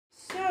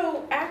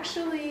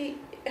actually,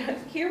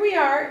 here we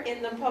are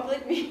in the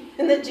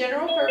in the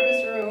general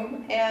purpose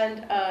room,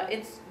 and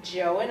it's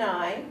Joe and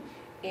I,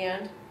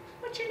 and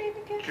what's your name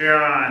again?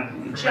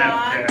 John.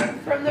 John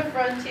from the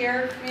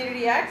Frontier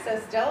Community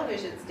Access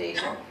television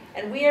station,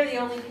 and we are the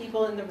only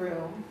people in the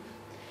room,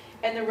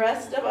 and the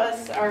rest of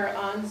us are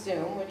on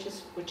Zoom, which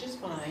is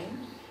fine.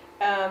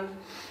 I'm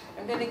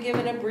going to give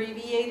an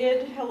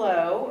abbreviated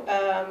hello.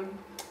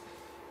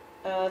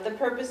 The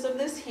purpose of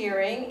this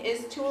hearing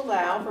is to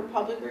allow for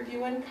public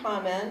review and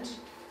comment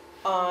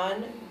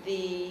on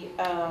the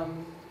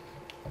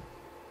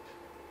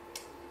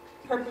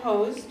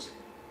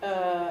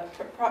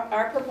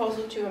our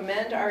proposal to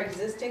amend our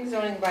existing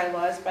zoning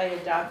bylaws by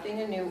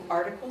adopting a new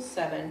Article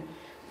 7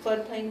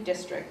 floodplain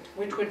district,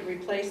 which would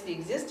replace the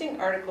existing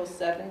Article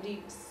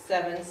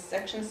 77,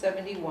 Section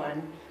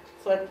 71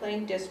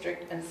 floodplain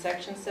district and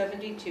Section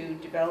 72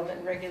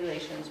 development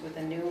regulations with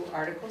a new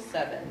Article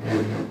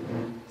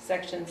 7.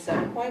 Section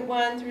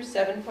 7.1 through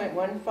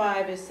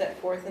 7.15 is set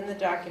forth in the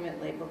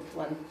document labeled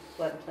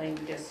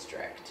floodplain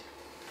district.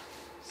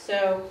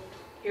 So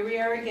here we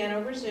are again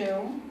over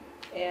Zoom,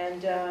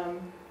 and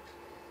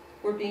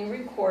we're being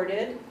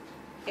recorded,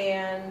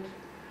 and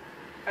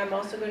I'm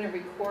also going to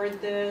record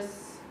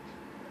this.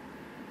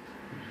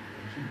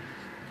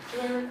 Do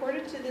I record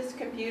it to this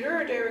computer,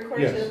 or do I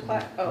record it to the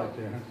cloud? Oh.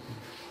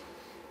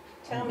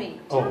 Tell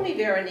me,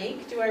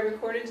 Veronique, do I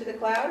record it to the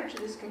cloud or to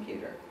this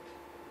computer?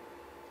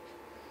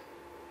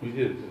 We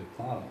did it to the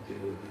cloud the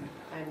other day.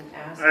 I'm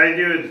asking. I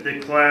do it to the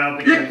cloud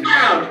To because the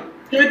cloud.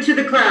 Do it to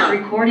the cloud.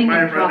 Recording you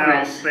might in run out of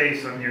progress.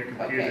 space on your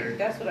computer. Okay,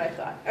 that's what I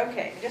thought.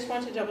 Okay, I just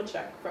want to double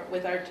check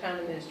with our town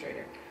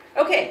administrator.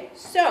 Okay,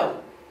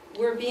 so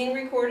we're being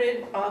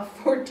recorded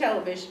for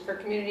television, for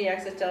community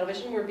access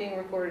television. We're being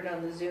recorded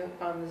on the Zoom,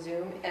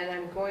 and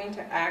I'm going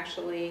to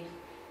actually,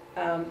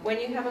 when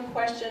you have a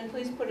question,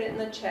 please put it in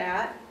the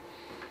chat.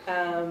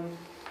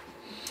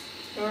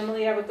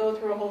 Normally I would go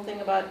through a whole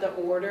thing about the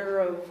order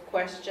of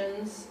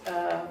questions,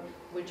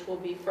 which will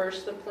be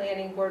first the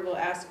planning board will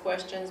ask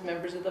questions,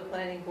 members of the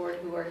planning board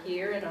who are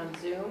here and on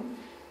Zoom,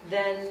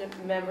 then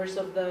members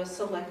of the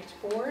select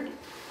board,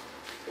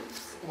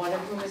 one of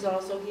whom is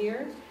also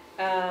here,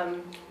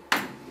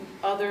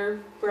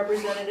 other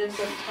representatives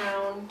of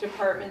town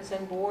departments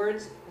and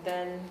boards,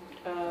 then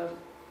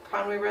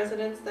Conway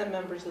residents, then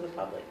members of the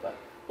public. But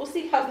we'll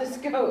see how this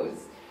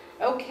goes.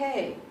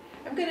 Okay,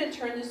 I'm going to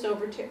turn this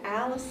over to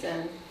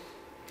Allison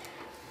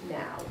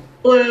now.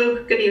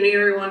 Hello, good evening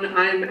everyone.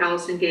 I'm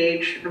Allison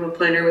Gage. I'm a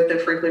planner with the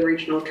Franklin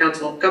Regional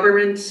Council of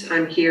Governments.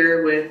 I'm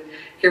here with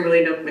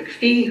Kimberly Noak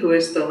McPhee, who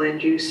is the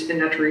Land Use and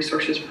Natural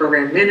Resources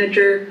Program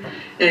Manager.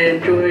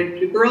 And Joy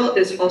Duberl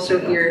is also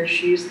here.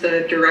 She's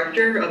the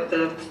Director of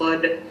the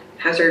Flood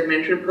Hazard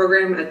Management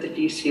Program at the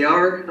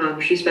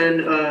DCR. She's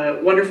been a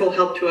wonderful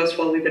help to us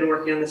while we've been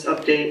working on this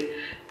update.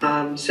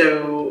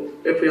 So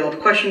if we all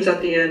have questions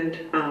at the end,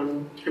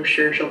 I'm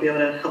sure she'll be able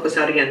to help us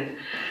out again.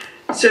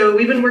 So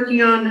we've been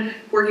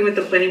working with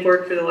the planning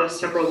board for the last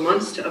several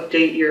months to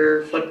update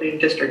your floodplain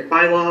district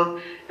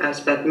bylaw. As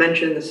Beth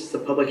mentioned, this is the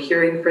public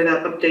hearing for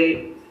that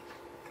update.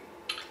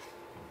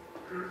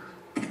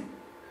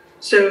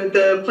 So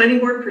the planning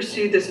board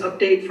pursued this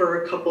update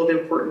for a couple of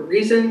important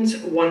reasons,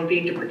 one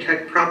being to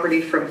protect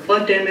property from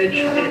flood damage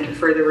and to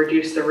further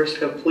reduce the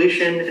risk of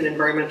pollution and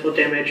environmental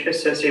damage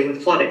associated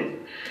with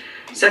flooding.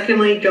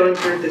 Secondly, going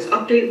through this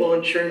update will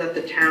ensure that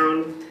the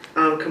town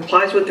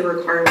complies with the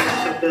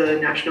requirements of the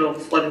National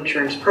Flood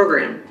Insurance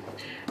Program.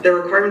 The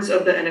requirements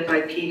of the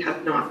NFIP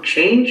have not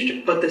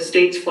changed, but the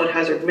state's Flood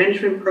Hazard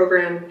Management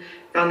Program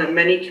found that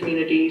many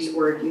communities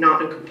were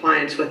not in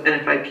compliance with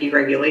NFIP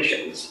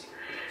regulations.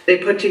 They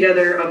put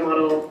together a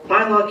model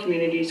bylaw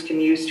communities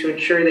can use to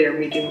ensure they are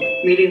meeting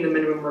the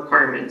minimum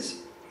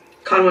requirements.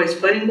 Conway's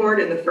Planning Board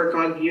and the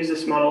FERCOG use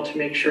this model to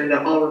make sure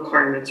that all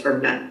requirements are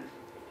met.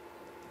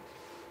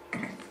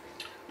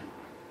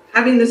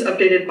 Having this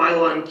updated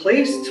bylaw in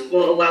place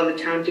will allow the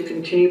town to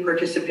continue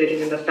participating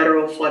in the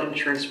federal flood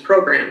insurance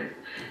program.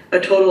 A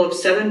total of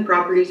 7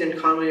 properties in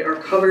Conway are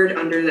covered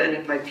under the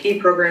NFIP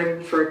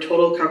program for a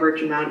total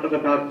coverage amount of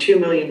about $2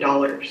 million.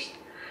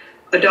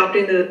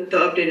 Adopting the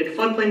updated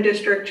floodplain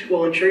district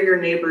will ensure your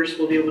neighbors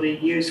will be able to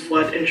use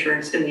flood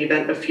insurance in the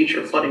event of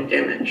future flooding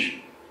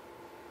damage.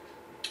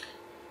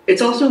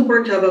 It's also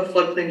important to have a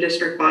floodplain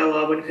district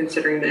bylaw when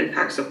considering the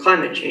impacts of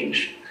climate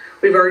change.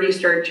 We've already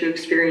started to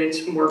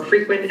experience more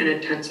frequent and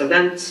intense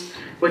events,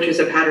 which is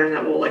a pattern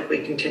that will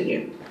likely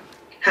continue.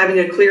 Having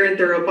a clear and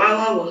thorough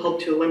bylaw will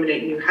help to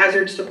eliminate new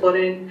hazards to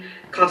flooding,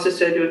 costs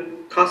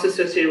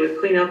associated with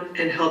cleanup,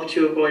 and help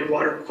to avoid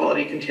water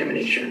quality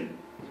contamination.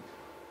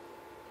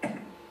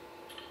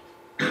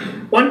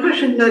 One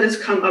question that has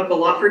come up a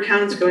lot for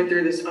towns going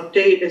through this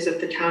update is if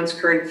the town's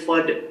current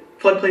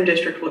floodplain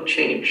district will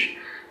change.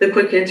 The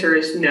quick answer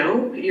is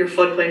no, your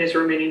floodplain is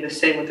remaining the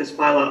same with this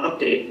bylaw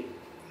update.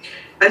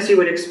 As you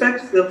would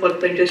expect, the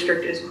floodplain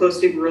district is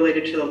closely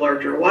related to the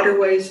larger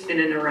waterways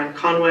in and around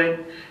Conway,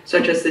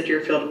 such as the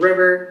Deerfield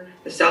River,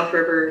 the South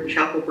River,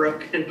 Chapel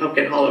Brook, and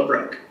Pumpkin Hollow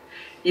Brook.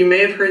 You may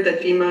have heard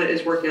that FEMA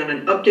is working on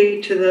an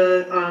update to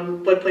the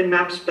floodplain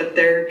maps, but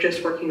they're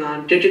just working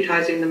on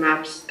digitizing the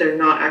maps. They're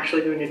not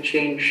actually going to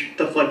change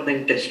the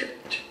floodplain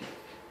district.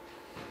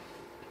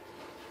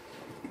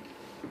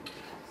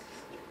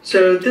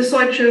 So this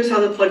slide shows how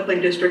the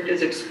floodplain district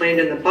is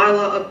explained in the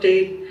bylaw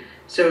update.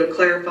 So it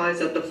clarifies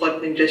that the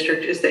floodplain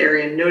district is the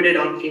area noted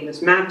on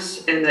FEMA's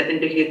maps and that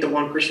indicate the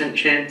 1%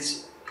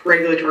 chance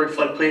regulatory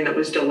floodplain that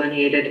was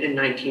delineated in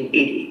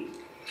 1980.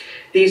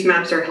 These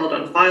maps are held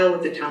on file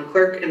with the town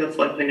clerk and the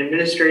floodplain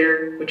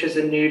administrator, which is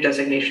a new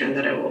designation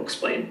that I will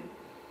explain.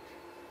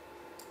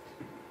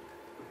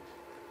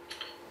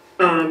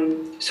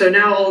 So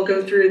now I'll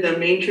go through the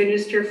main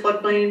changes to your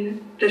floodplain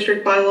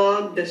district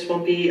bylaw. This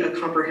won't be a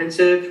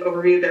comprehensive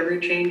overview of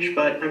every change,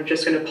 but I'm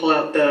just going to pull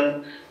out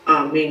the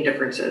main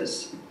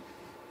differences.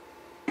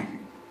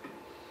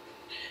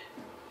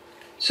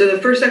 So the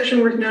first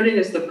section worth noting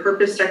is the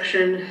purpose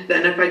section. The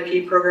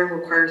NFIP program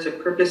requires a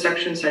purpose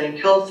section citing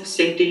health,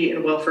 safety,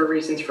 and welfare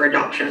reasons for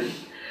adoption.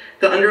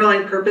 The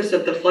underlying purpose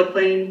of the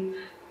floodplain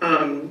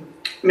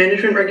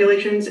management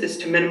regulations is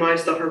to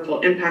minimize the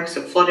harmful impacts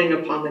of flooding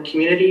upon the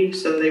community,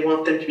 so they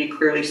want them to be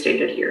clearly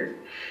stated here.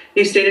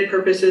 These stated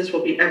purposes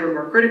will be ever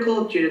more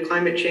critical due to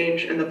climate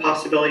change and the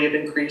possibility of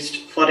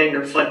increased flooding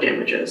or flood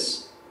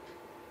damages.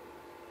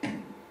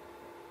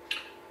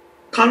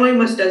 Conway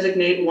must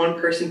designate one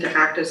person to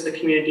act as the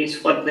community's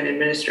floodplain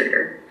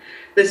administrator.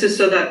 This is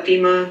so that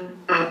FEMA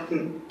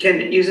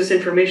can use this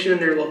information in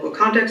their local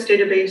context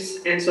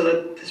database, and so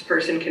that this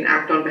person can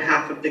act on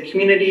behalf of the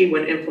community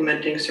when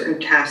implementing certain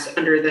tasks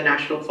under the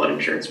National Flood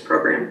Insurance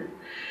Program.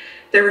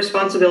 Their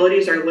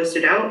responsibilities are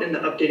listed out in the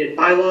updated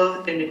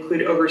bylaw and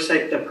include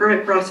oversight of the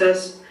permit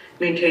process,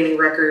 maintaining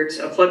records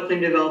of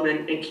floodplain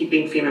development, and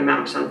keeping FEMA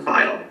maps on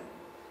file.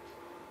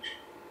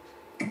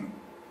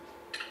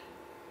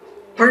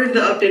 Part of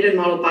the updated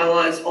model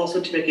bylaw is also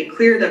to make it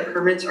clear that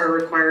permits are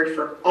required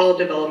for all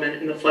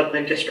development in the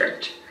floodplain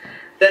district.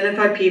 The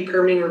NFIP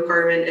permitting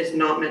requirement is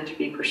not meant to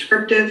be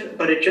prescriptive,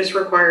 but it just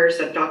requires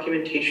that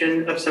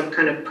documentation of some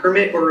kind of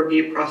permit or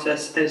review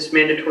process is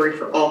mandatory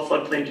for all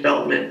floodplain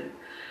development.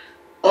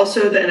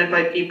 Also, the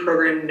NFIP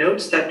program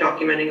notes that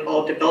documenting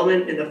all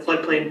development in the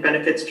floodplain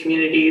benefits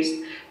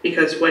communities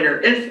because when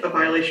or if a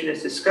violation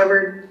is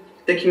discovered,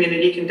 the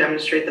community can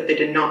demonstrate that they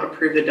did not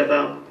approve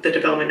the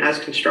development as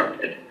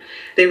constructed.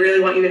 They really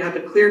want you to have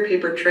a clear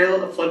paper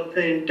trail of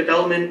floodplain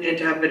development and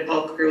to have it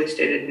all clearly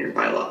stated in your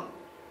bylaw.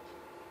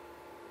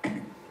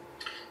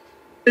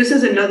 This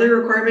is another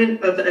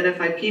requirement of the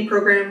NFIP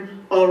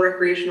program. All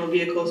recreational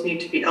vehicles need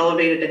to be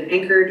elevated and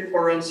anchored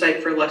or on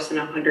site for less than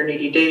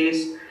 180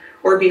 days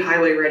or be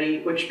highway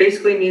ready, which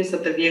basically means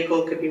that the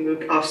vehicle could be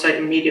moved off-site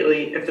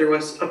immediately if there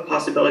was a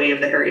possibility of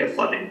the area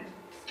flooding.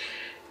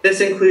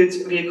 This includes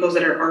vehicles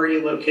that are already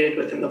located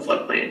within the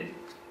floodplain.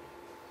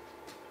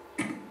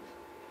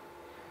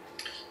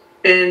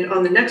 And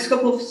on the next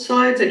couple of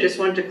slides, I just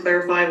wanted to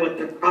clarify what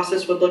the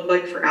process would look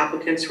like for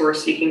applicants who are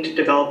seeking to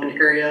develop an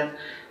area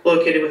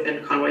located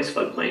within Conway's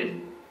floodplain.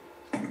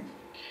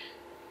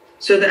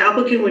 So the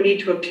applicant would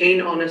need to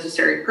obtain all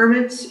necessary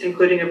permits,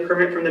 including a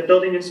permit from the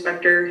building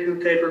inspector who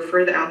could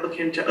refer the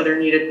applicant to other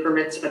needed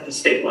permits at the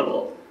state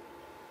level.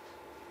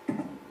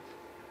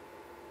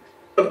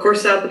 Of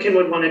course, the applicant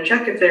would want to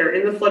check if they are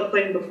in the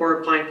floodplain before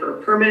applying for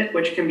a permit,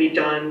 which can be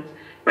done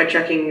by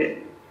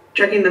checking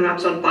the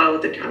maps on file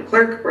with the town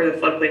clerk or the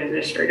floodplain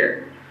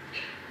administrator.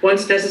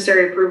 Once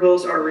necessary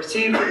approvals are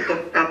received,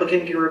 the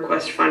applicant can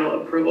request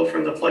final approval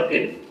from the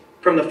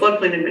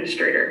floodplain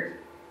administrator.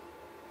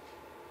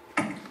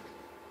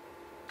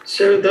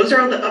 So those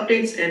are all the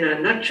updates in a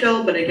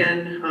nutshell, but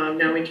again,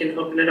 now we can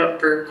open it up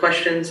for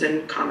questions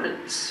and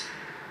comments.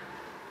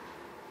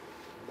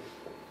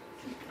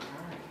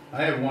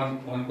 I have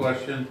one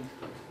question.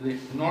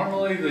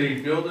 Normally,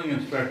 the building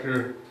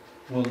inspector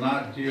will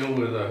not deal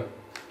with a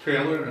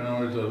trailer. In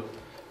other words,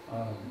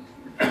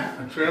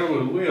 a trailer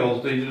with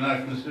wheels, they do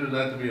not consider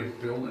that to be a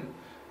building,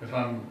 if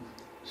I'm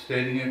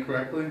stating it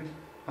correctly.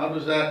 How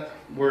does that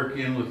work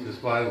in with this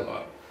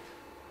bylaw?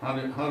 How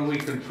do we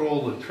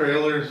control the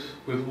trailers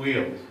with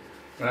wheels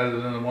rather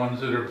than the ones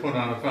that are put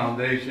on a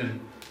foundation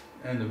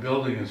and the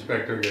building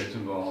inspector gets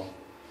involved?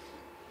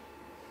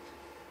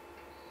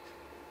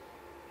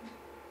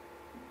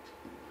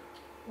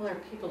 Well, are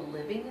people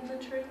living in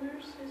the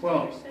trailers, is what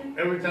Well, you're saying?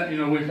 every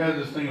time, we've had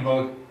this thing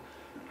about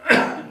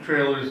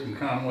trailers in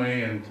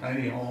Conway and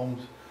tiny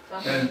homes.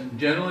 And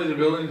generally the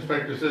building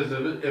inspector says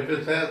that if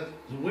it has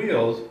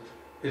wheels,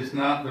 it's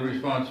not the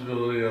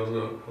responsibility of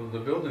the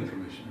building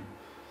commissioner.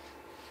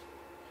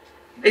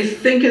 I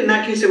think in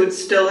that case, it would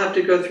still have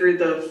to go through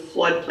the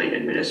floodplain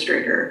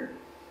administrator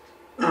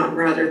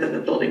rather than the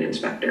building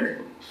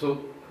inspector.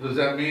 So does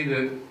that mean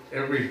that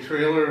every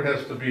trailer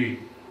has to be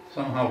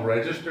somehow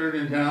registered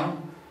in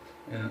town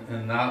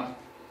and not,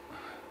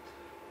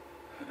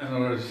 in other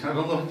words, I'm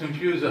a little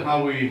confused at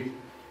how we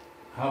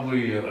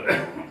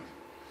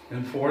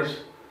enforce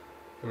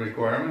the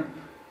requirement?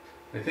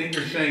 I think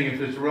you're saying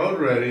if it's road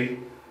ready,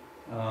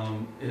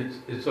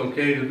 it's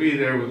okay to be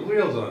there with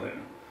wheels on it.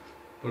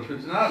 But if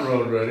it's not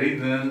road ready,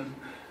 then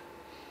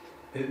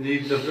it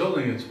needs a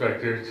building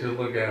inspector to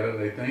look at it,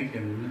 I think,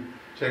 and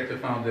check the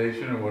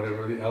foundation or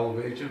whatever, the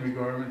elevation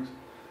requirements.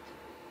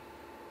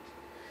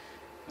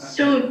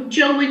 So,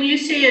 Joe, when you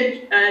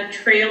say a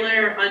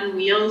trailer on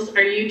wheels,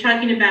 are you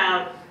talking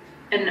about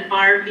an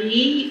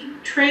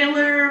RV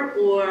trailer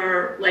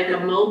or like a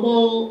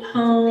mobile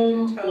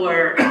home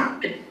or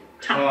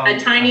a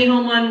tiny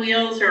home on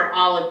wheels or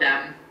all of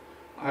them?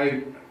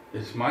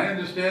 It's my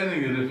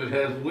understanding that if it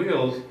has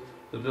wheels,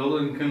 the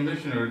building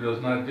commissioner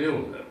does not deal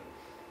with it.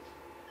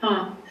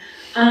 Huh.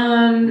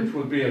 Which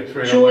would be a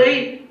trailer.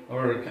 Joy,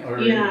 Or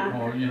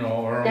Yeah. or, you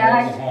know, or a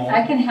Yeah, mobile home.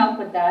 I can help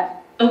with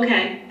that.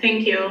 okay,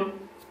 thank you.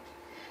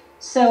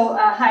 So,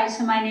 hi,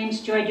 so my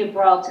name's Joy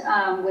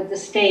Dubrault with the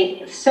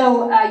state.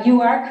 So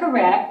you are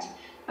correct.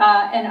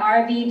 An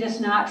RV does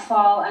not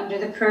fall under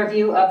the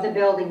purview of the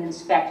building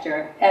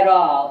inspector at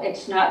all.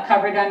 It's not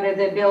covered under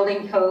the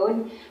building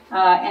code.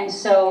 And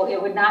so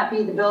it would not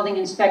be the building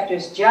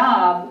inspector's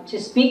job to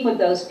speak with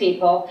those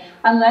people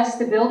unless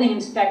the building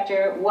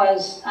inspector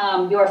was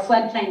your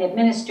floodplain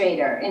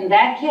administrator. In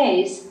that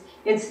case,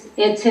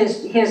 it's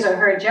his or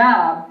her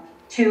job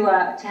to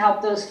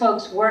help those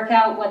folks work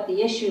out what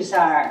the issues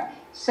are.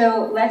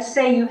 So let's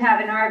say you have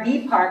an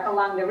RV park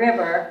along the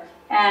river,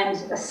 and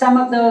some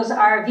of those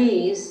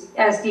RVs,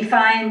 as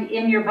defined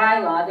in your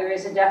bylaw, there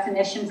is a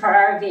definition for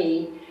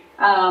RV.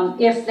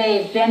 If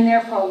they've been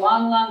there for a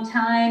long, long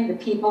time, the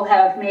people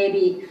have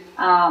maybe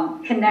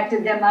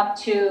connected them up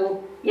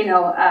to, you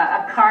know,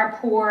 a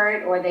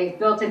carport, or they've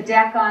built a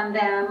deck on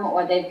them,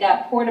 or they've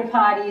got porta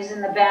potties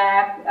in the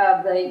back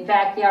of the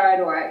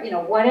backyard, or, you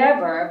know,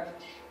 whatever.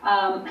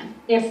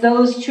 If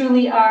those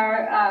truly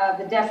are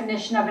the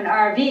definition of an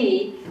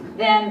RV,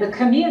 then the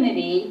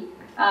community,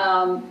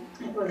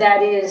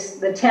 that is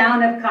the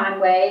town of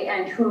Conway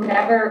and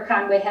whomever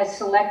Conway has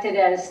selected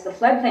as the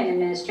floodplain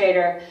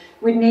administrator,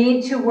 would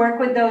need to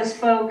work with those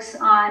folks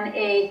on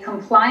a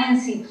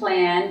compliancy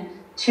plan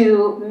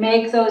to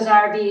make those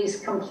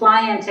RVs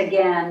compliant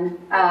again,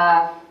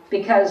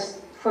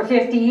 because for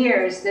 50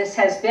 years this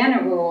has been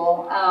a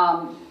rule,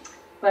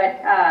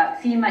 but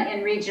FEMA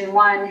in Region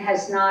 1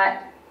 has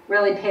not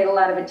really paid a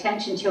lot of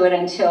attention to it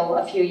until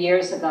a few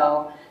years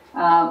ago.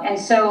 And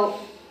so,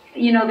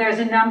 you know, there's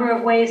a number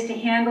of ways to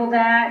handle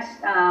that.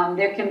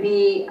 There can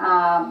be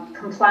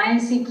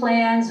compliancy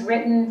plans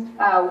written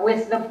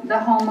with the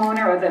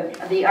homeowner or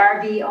the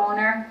RV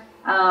owner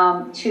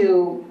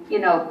to, you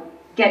know,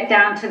 get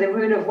down to the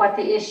root of what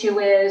the issue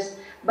is.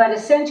 But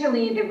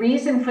essentially, the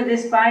reason for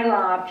this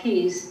bylaw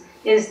piece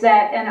is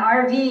that an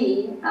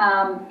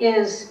RV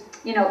is,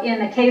 you know, in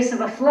the case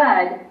of a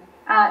flood,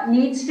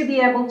 needs to be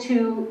able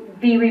to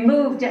be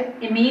removed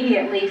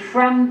immediately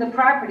from the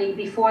property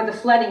before the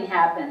flooding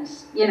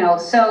happens. You know,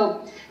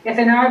 so if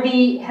an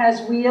RV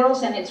has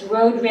wheels and it's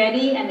road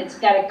ready and it's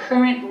got a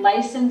current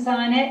license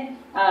on it,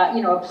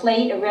 you know, a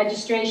plate, a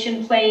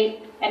registration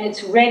plate, and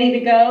it's ready to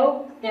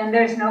go, then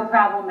there's no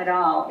problem at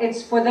all.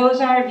 It's for those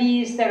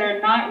RVs that are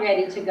not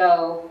ready to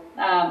go,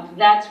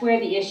 that's where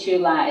the issue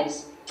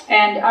lies.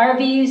 And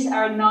RVs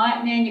are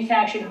not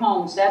manufactured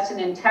homes. That's an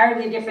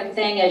entirely different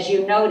thing, as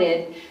you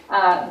noted.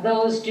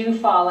 Those do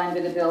fall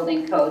under the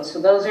building code, so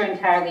those are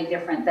entirely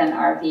different than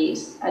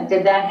RVs.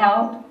 Did that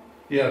help?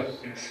 Yes.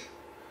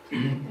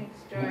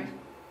 Thanks, Joy.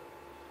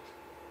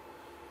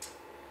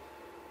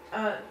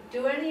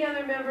 Do any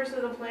other members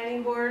of the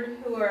planning board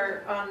who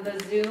are on the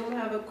Zoom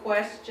have a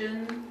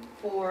question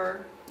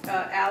for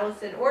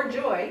Allison or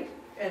Joy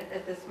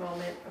at this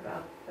moment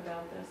about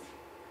this?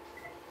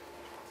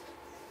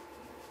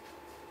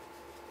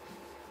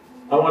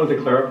 I wanted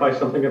to clarify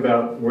something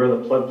about where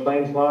the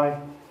floodplains lie.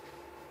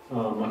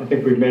 I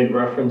think we've made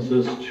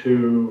references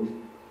to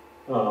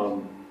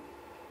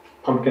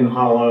Pumpkin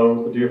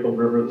Hollow, the Deerfield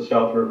River, the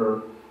South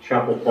River,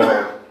 Chapel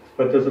Falls,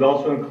 but does it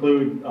also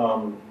include,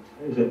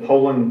 is it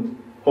Poland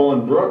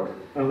Brook?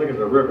 I don't think it's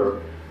a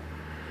river.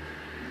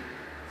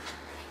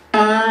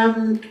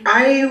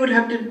 I would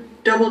have to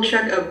double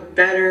check a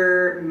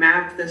better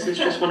map. This is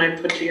just one I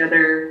put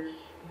together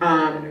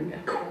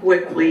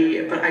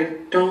quickly, but I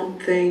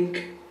don't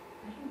think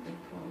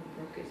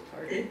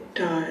it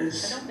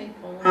does. I don't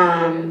think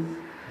Poland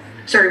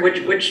Sorry,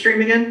 which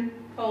stream again?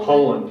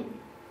 Poland.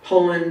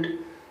 Poland.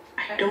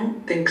 I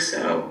don't think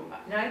so.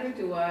 Neither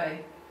do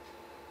I.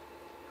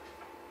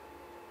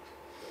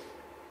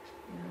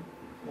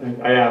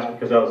 I asked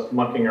because I was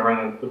mucking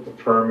around with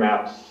the firm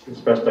maps as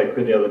best I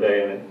could the other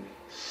day, and it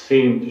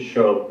seemed to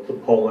show the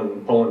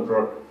Poland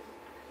Brook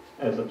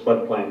as a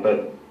floodplain,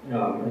 but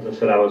as I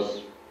said, I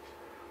was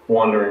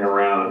wandering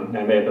around and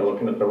I may have been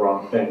looking at the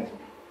wrong thing,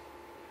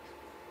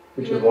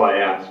 which is why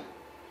I asked.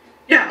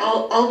 Yeah,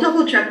 I'll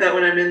double check that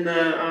when I'm in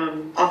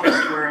the office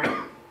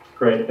tomorrow.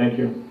 Great, thank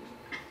you.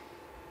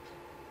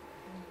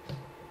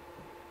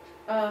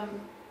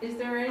 Is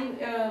there any,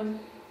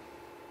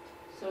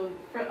 so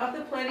of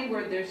the planning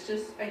board, there's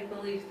just, I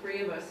believe,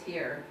 3 of us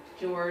here,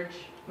 George,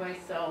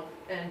 myself,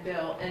 and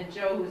Bill, and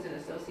Joe, who's an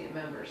associate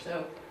member,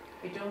 so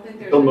I don't think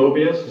there's. Bill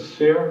Mobius is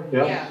here,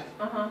 yes?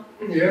 Yeah,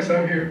 Yes,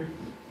 I'm here.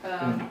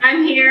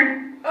 I'm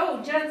here.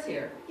 Oh, Jen's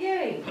here.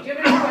 Yay. Do you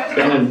have any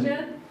questions,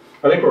 Jen?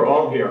 I think we're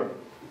all here,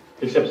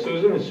 except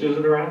Susan. Is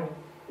Susan around?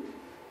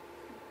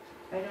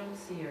 I don't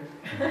see her.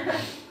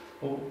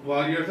 Well,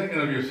 while you're thinking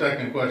of your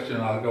second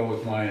question, I'll go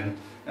with mine.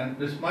 And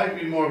this might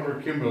be more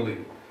for Kimberly.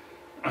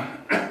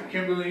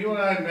 Kimberly, you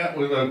and I met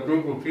with a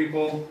group of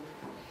people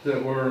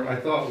that were, I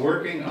thought,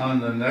 working on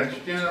the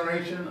next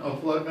generation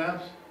of flood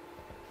maps.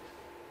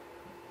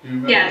 Do you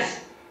remember?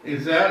 Yes.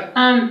 Is that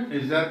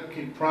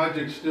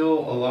project still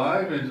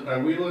alive? And are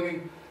we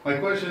looking, my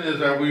question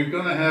is, are we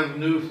gonna have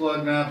new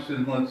flood maps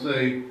in, let's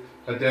say,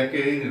 a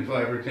decade, in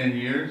 5 or 10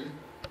 years?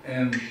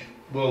 And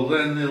will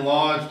then the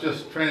laws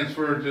just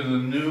transfer to the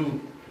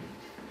new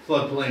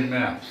floodplain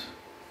maps?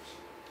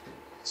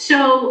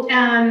 So,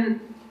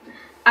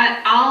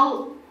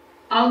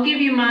 I'll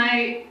give you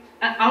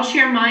I'll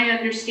share my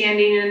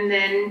understanding, and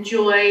then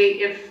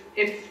Joy,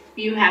 if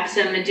you have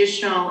some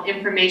additional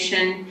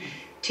information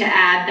to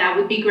add, that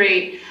would be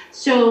great.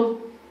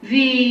 So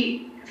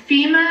the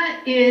FEMA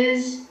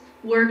is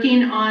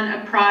working on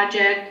a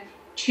project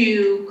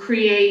to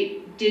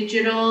create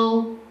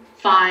digital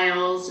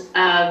files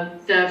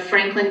of the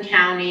Franklin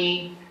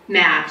County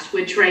maps,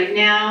 which right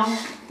now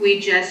we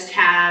just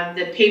have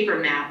the paper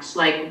maps,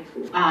 like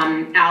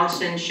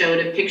Allison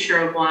showed a picture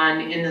of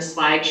one in the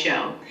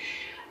slideshow.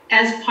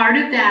 As part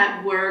of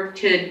that work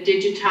to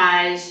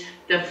digitize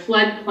the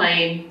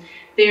floodplain,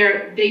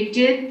 they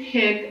did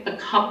pick a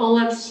couple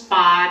of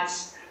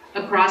spots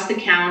across the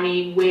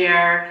county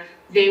where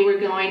they were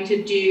going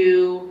to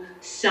do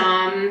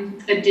some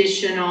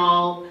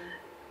additional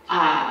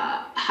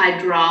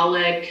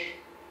hydraulic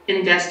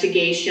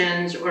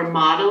investigations or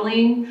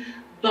modeling,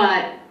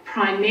 but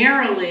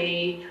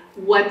primarily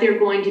what they're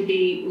going to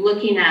be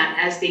looking at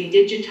as they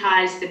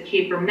digitize the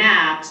paper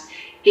maps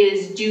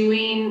is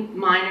doing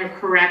minor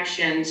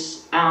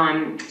corrections.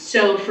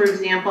 So for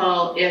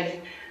example,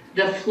 if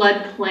the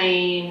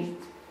floodplain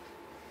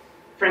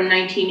from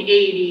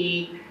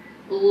 1980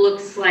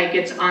 looks like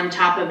it's on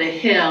top of a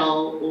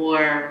hill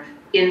or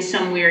in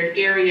some weird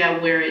area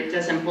where it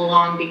doesn't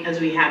belong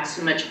because we have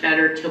so much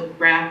better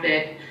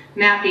topographic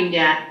mapping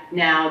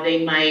now,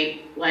 they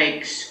might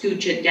like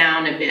scooch it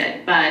down a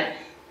bit. But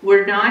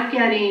we're not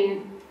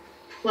getting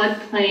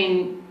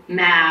floodplain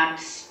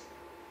maps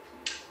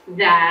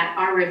that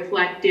are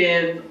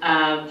reflective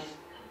of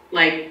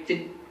like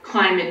the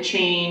climate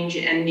change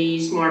and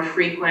these more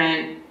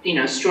frequent,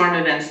 storm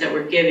events that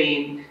we're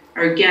getting.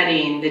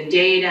 The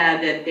data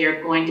that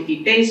they're going to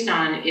be based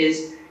on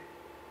is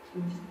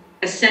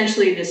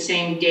essentially the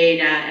same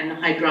data and the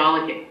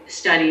hydraulic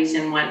studies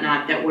and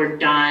whatnot that were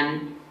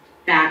done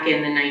back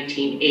in the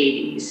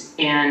 1980s.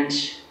 And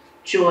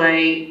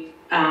Joy,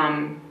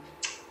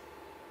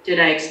 did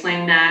I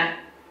explain that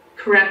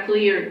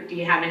correctly, or do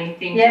you have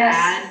anything to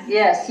add?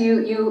 Yes,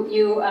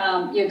 you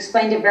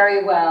explained it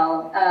very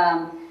well.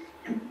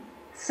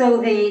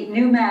 So the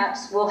new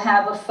maps will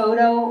have a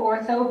photo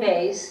ortho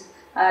base,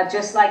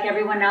 just like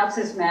everyone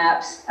else's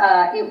maps.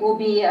 It will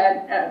be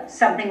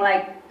something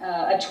like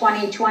a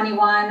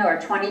 2021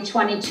 or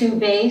 2022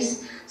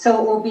 base.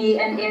 So it will be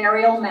an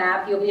aerial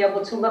map. You'll be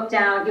able to look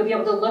down. You'll be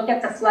able to look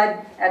at the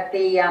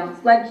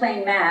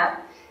floodplain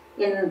map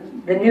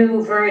in the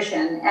new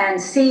version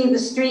and see the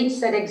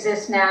streets that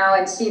exist now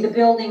and see the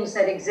buildings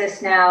that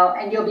exist now,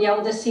 and you'll be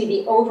able to see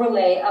the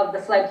overlay of the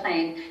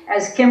floodplain.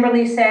 As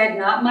Kimberly said,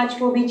 not much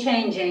will be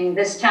changing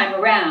this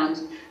time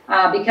around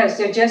because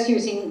they're just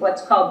using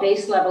what's called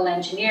base level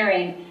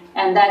engineering,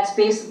 and that's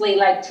basically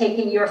like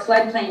taking your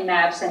floodplain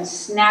maps and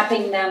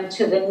snapping them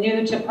to the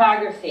new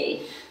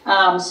topography.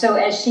 So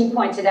as she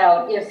pointed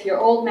out, if your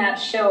old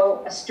maps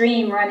show a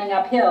stream running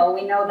uphill,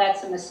 we know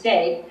that's a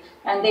mistake,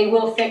 and they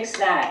will fix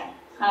that.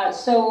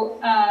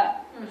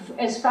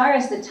 As far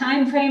as the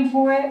time frame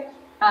for it,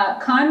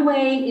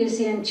 Conway is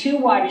in 2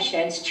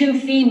 watersheds, 2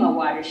 FEMA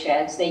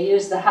watersheds. They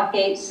use the Huck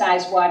 8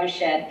 size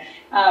watershed,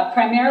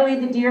 primarily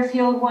the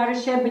Deerfield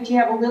watershed, but you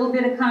have a little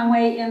bit of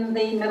Conway in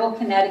the Middle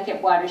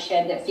Connecticut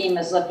watershed that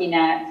FEMA is looking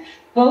at.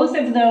 Both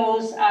of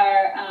those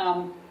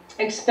are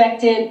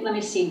expected, let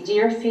me see,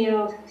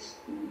 Deerfield,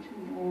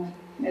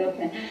 Middle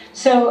Connecticut.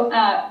 So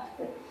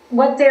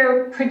what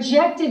their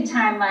projected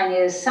timeline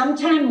is,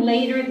 sometime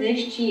later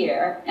this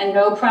year, and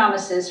no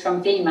promises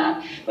from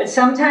FEMA, but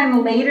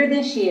sometime later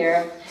this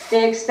year,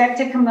 they expect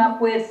to come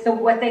up with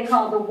what they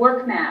call the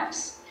work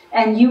maps.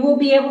 And you will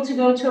be able to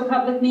go to a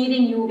public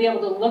meeting, you will be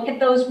able to look at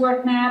those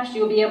work maps,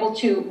 you'll be able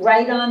to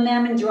write on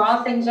them and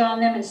draw things on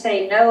them and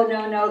say, no,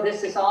 no, no,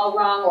 this is all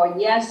wrong, or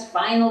yes,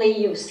 finally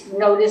you've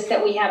noticed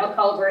that we have a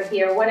culvert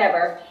here,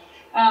 whatever.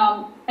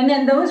 And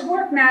then those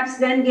work maps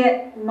then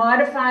get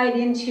modified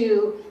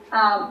into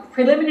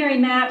preliminary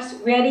maps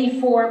ready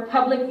for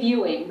public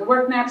viewing. The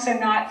work maps are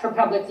not for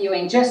public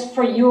viewing, just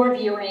for your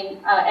viewing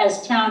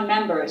as town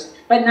members,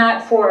 but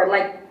not for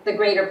like the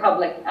greater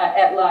public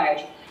at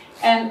large.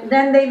 And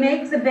then they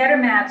make the better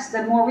maps,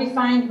 the more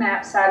refined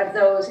maps out of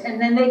those,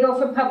 and then they go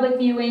for public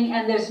viewing,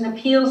 and there's an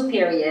appeals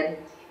period.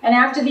 And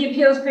after the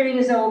appeals period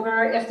is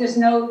over, if there's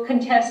no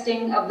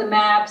contesting of the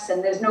maps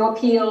and there's no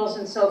appeals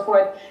and so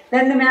forth,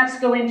 then the maps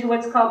go into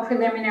what's called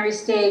preliminary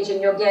stage,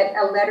 and you'll get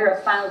a letter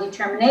of final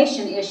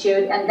determination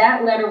issued, and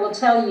that letter will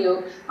tell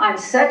you on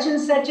such and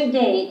such a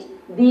date,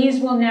 these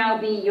will now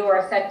be your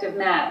effective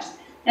maps.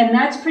 And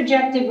that's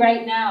projected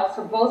right now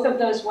for both of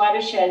those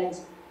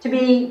watersheds to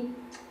be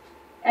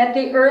at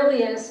the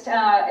earliest,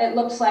 it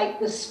looks like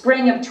the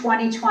spring of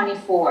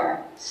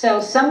 2024. So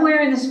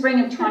somewhere in the spring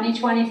of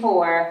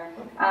 2024,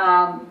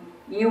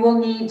 you will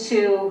need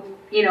to,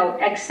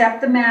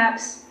 accept the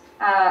maps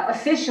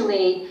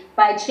officially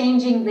by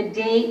changing the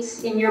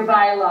dates in your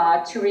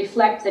bylaw to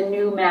reflect the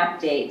new map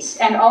dates.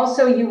 And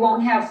also you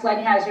won't have flood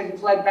hazard and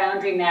flood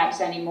boundary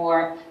maps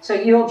anymore. So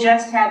you'll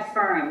just have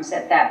firms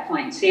at that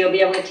point. So you'll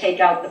be able to take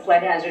out the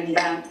flood hazard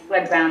and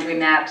flood boundary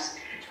maps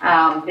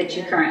that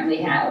you currently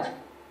have.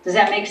 Does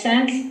that make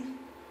sense?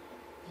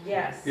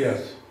 Yes.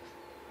 Yes.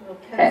 We'll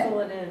pencil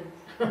it in.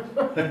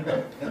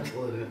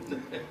 Pencil it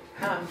in.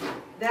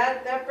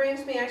 That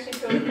brings me actually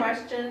to a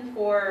question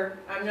for,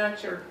 I'm not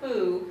sure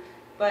who,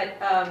 but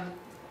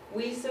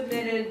we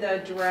submitted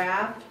the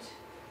draft,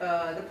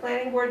 the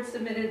planning board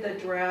submitted the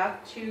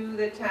draft to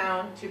the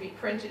town to be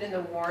printed in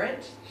the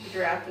warrant, the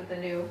draft of the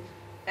new,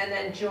 and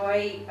then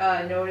Joy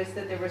noticed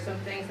that there were some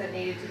things that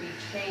needed to be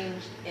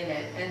changed in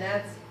it, and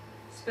that's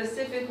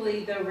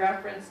specifically the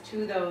reference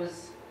to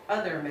those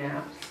other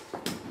maps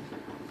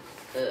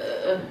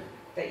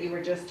that you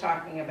were just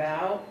talking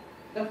about,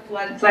 the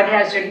flood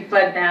hazard and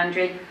flood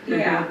boundary.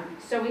 Yeah,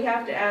 so we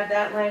have to add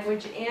that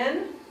language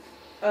in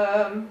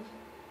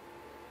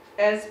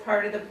as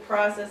part of the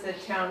process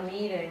at town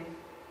meeting.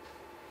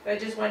 I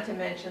just want to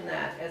mention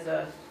that as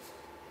a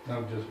That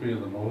would just be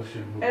in the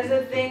motion.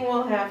 thing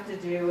we'll have to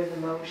do in the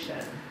motion,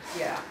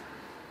 yeah.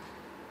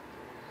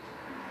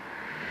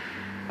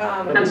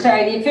 I'm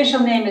sorry, the official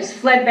name is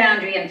flood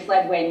boundary and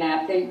floodway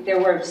map. There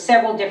were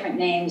several different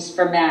names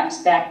for maps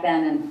back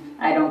then, and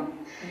I don't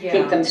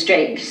keep them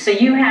straight. So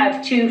you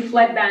have two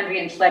flood boundary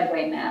and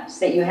floodway maps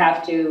that you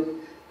have to,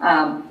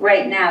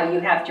 right now, you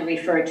have to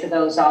refer to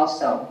those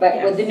also.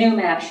 But with the new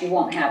maps, you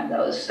won't have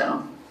those,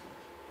 so.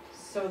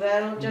 So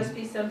that'll just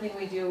be something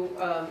we do,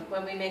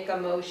 when we make a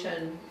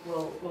motion,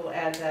 we'll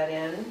add that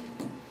in.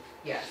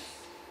 Yes.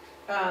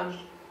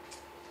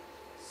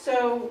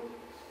 So,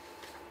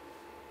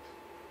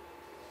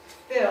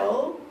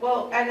 Phil,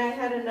 well, and I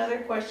had another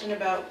question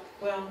about,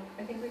 well,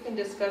 I think we can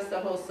discuss the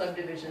whole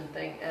subdivision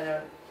thing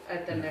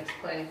at the next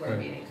planning board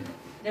meeting.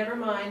 Never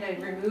mind, I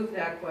removed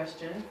that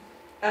question.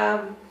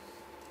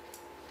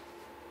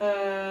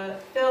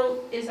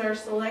 Phil, is our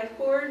select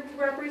board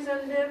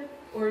representative,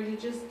 or are you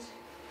just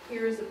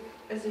here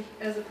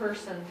as a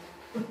person?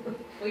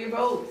 Well, you're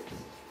both.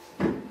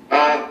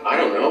 I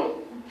don't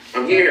know.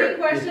 I'm here. Any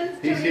questions?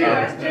 He's Too many here.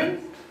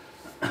 questions?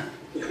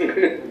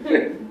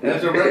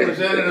 As a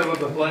representative of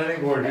the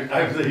planning board,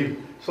 of the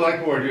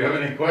select board, do you have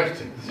any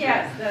questions?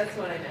 Yes, that's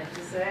what I meant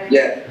to say.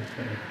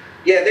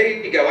 Yeah, there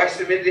you go. I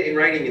submitted it in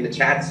writing in the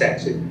chat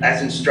section,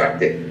 as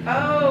instructed.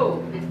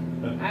 Oh,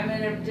 I'm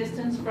at a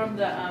distance from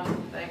the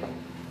thing.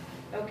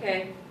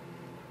 Okay.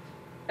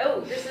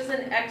 Oh, this is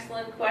an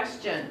excellent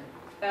question.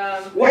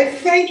 Why,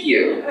 thank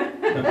you.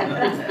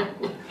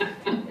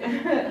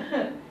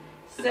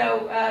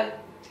 So,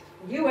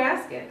 you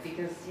ask it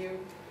because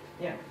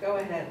go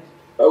ahead.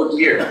 Oh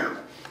dear.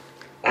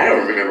 I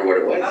don't remember what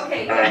it was.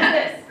 Okay,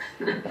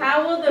 this.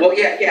 How will the... Well,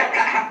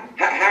 yeah.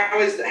 How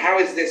is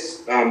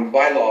this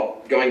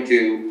bylaw going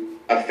to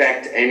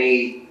affect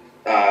any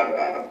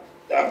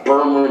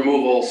berm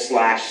removal /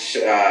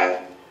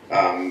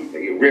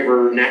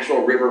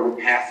 natural river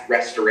path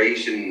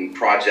restoration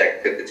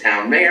project that the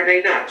town may or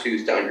may not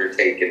choose to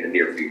undertake in the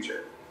near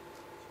future?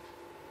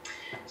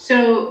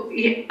 So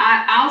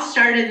I'll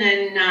start and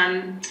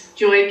then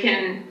Joy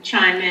can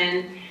chime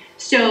in.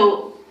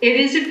 So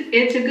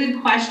it's a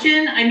good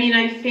question. I mean,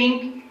 I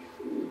think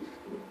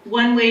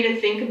one way to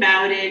think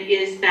about it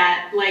is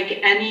that,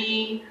 like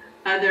any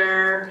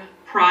other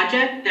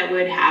project that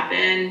would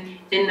happen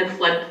in the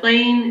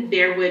floodplain,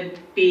 there would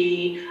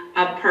be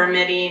a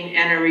permitting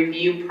and a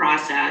review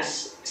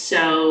process.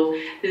 So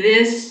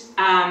this,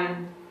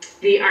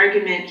 the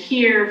argument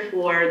here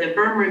for the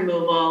berm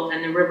removal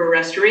and the river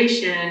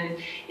restoration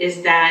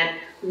is that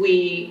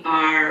we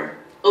are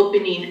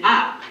opening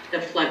up the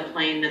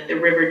floodplain that the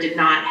river did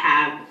not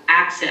have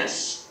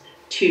access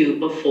to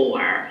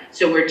before.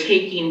 So we're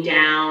taking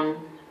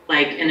down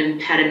like an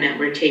impediment,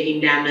 we're taking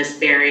down this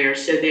barrier.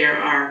 So there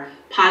are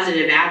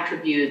positive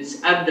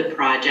attributes of the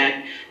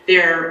project.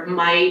 There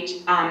might,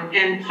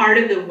 and part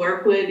of the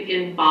work would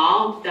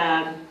involve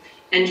the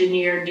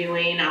engineer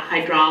doing a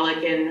hydraulic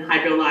and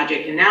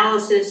hydrologic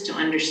analysis to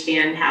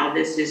understand how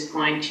this is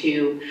going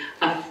to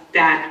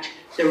affect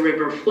the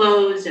river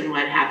flows and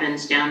what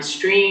happens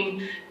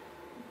downstream.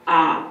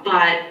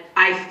 But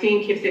I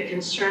think if the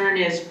concern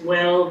is,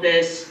 will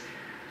these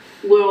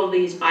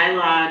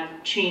bylaw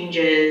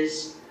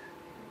changes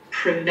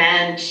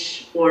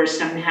prevent or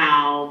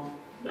somehow,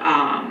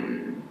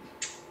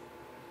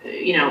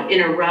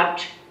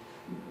 interrupt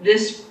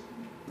this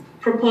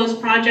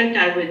proposed project,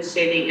 I would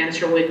say the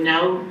answer would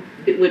no.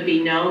 It would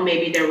be no.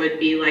 Maybe there would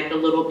be like a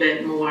little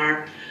bit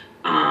more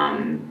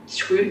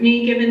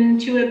scrutiny given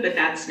to it, but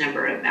that's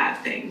never a bad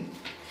thing.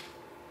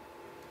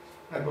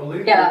 I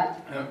believe. Yeah.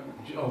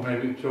 Oh,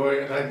 maybe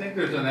Joy, I think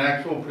there's an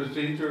actual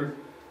procedure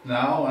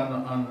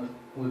now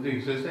with the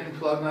existing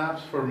flood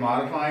maps for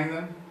modifying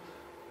them?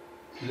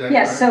 Is that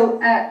Yes,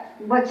 correct?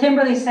 so what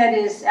Kimberly said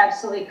is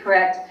absolutely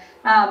correct.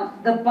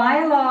 The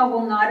bylaw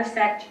will not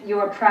affect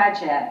your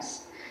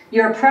projects.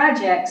 Your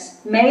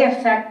projects may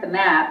affect the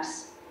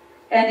maps,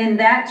 and in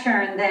that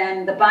turn,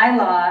 then the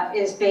bylaw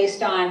is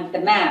based on the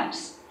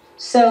maps.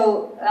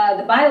 So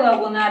the bylaw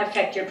will not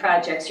affect your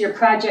projects. Your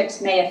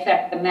projects may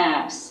affect the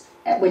maps,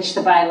 which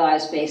the bylaw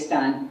is based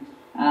on.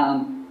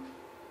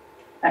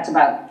 That's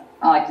about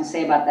all I can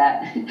say about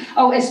that.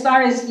 Oh, as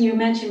far as you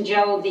mentioned,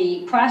 Joe,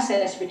 the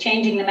process for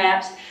changing the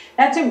maps,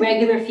 that's a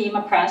regular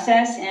FEMA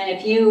process. And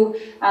if you,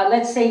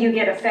 let's say you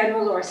get a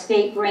federal or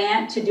state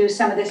grant to do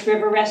some of this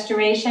river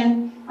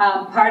restoration,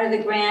 part of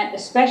the grant,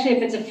 especially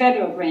if it's a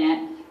federal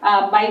grant,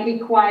 might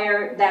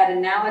require that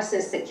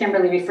analysis that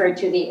Kimberly referred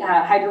to, the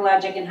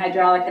hydrologic and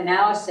hydraulic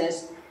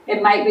analysis.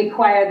 It might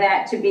require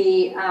that to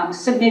be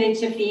submitted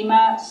to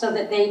FEMA so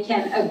that they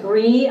can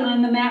agree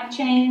on the map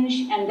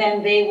change, and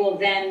then they will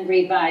then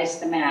revise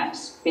the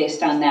maps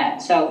based on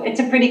that. So it's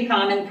a pretty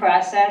common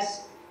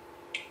process,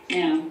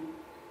 you know.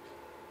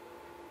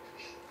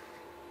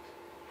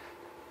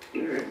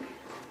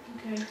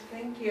 Okay,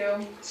 thank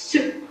you.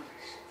 So,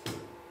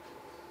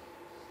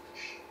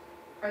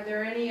 Are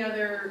there any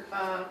other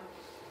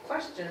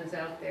questions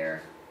out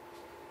there?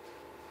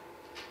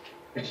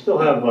 I still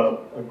have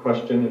a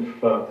question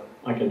if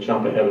I can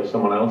jump ahead of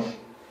someone else.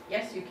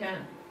 Yes, you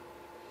can.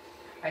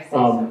 I say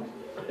so.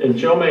 And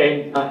Joe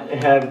may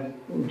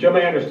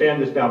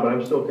understand this now, but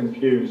I'm still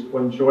confused.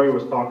 When Joy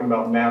was talking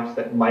about maps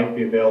that might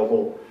be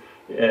available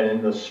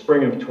in the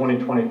spring of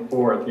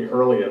 2024 at the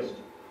earliest,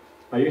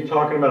 are you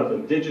talking about the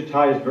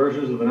digitized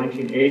versions of the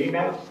 1980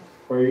 maps?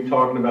 Or are you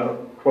talking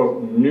about,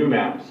 quote, new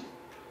maps?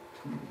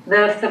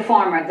 The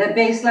former, the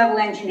base level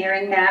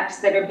engineering maps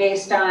that are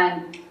based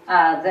on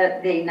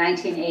the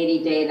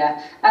 1980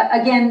 data.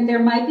 Again, there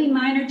might be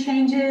minor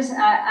changes.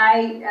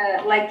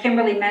 Like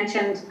Kimberly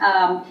mentioned,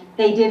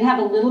 they did have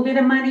a little bit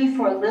of money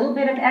for a little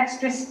bit of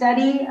extra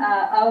study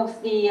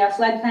of the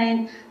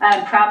floodplain,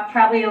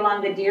 probably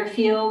along the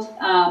Deerfield,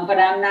 but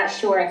I'm not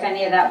sure if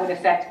any of that would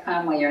affect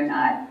Conway or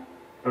not.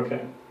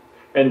 Okay.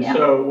 And Yeah.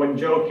 so when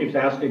Joe keeps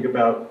asking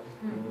about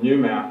new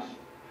maps,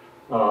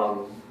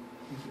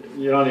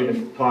 you're not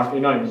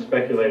even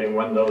speculating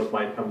when those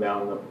might come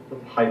down the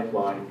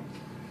pipeline.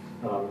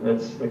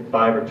 That's like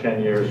 5 or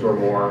 10 years or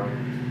more.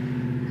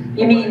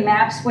 You mean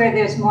maps where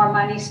there's more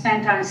money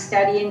spent on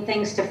studying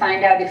things to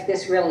find out if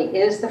this really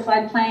is the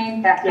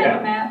floodplain, that kind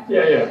of map?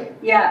 Yeah.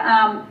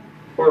 Yeah.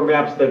 Or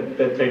maps that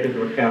take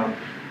into account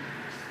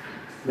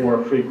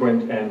more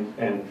frequent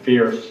and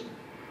fierce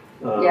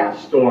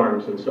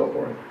storms and so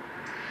forth.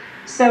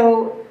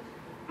 So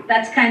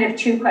that's kind of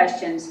two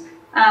questions.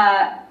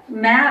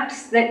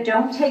 Maps that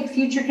don't take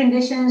future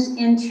conditions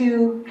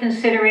into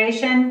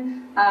consideration,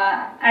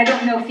 I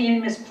don't know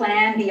FEMA's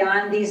plan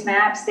beyond these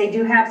maps. They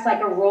do have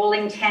like a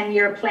rolling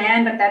 10-year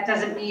plan, but that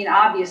doesn't mean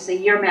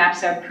obviously your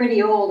maps are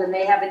pretty old and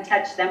they haven't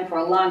touched them for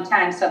a long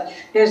time. So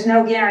there's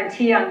no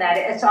guarantee on that.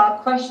 It's all a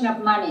question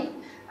of money.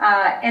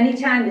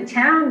 Anytime the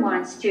town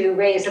wants to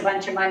raise a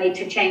bunch of money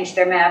to change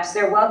their maps,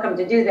 they're welcome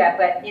to do that.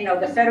 But, you know,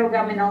 the federal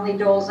government only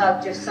doles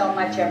out just so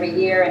much every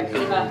year, and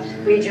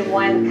FEMA Region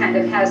 1 kind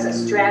of has a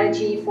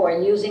strategy for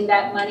using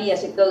that money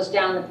as it goes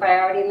down the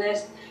priority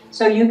list.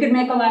 So you could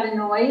make a lot of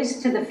noise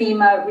to the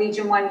FEMA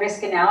Region 1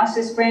 Risk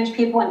Analysis Branch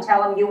people and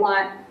tell them you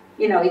want,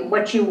 you know,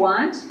 what you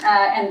want,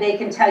 and they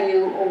can tell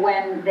you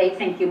when they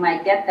think you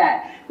might get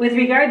that. With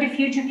regard to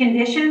future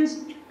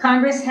conditions,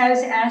 Congress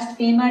has asked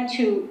FEMA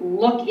to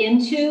look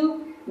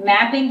into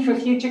mapping for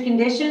future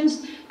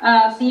conditions.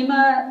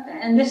 FEMA,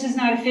 and this is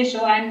not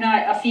official, I'm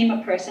not a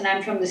FEMA person,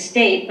 I'm from the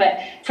state, but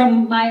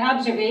from my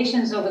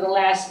observations over the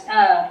last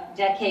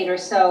decade or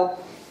so,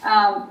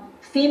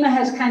 FEMA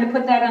has kind of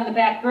put that on the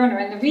back burner.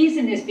 And the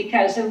reason is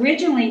because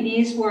originally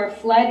these were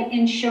flood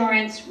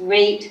insurance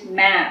rate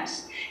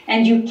maps.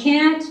 And you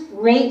can't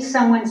rate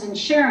someone's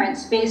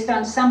insurance based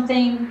on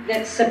something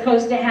that's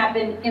supposed to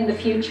happen in the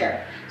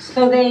future.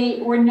 So they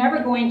were never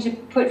going to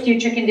put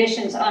future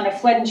conditions on a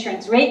flood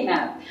insurance rate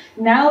map.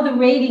 Now the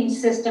rating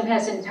system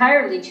has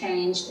entirely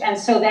changed, and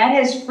so that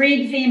has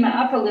freed FEMA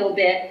up a little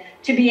bit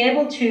to be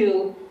able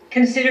to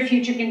consider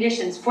future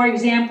conditions. For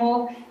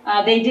example,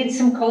 they did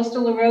some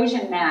coastal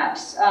erosion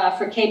maps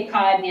for Cape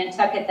Cod,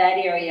 Nantucket, that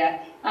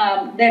area,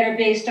 that are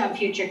based on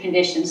future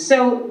conditions.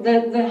 So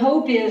the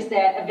hope is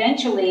that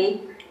eventually,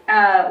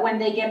 when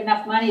they get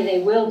enough money, they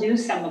will do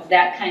some of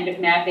that kind of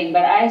mapping,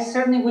 but I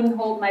certainly wouldn't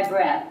hold my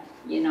breath,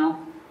 you know.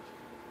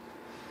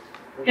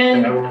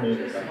 and,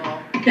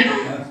 Small.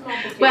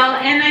 well,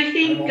 and I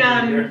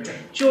think,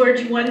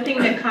 George, one thing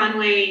that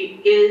Conway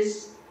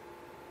is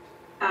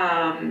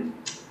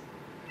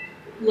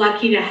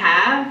lucky to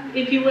have,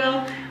 if you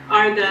will,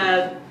 are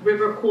the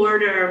river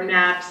corridor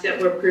maps that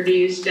were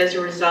produced as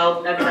a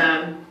result of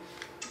the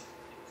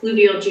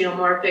fluvial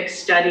geomorphic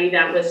study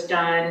that was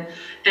done,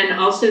 and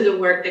also the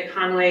work that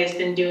Conway has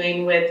been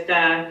doing with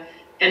the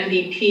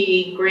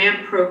MVP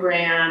grant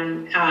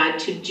program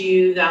to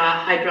do the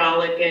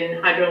hydraulic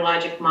and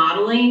hydrologic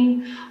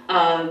modeling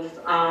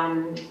of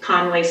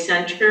Conway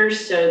Center.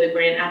 So the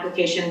grant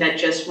application that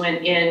just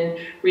went in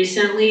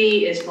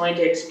recently is going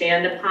to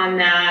expand upon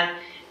that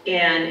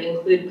and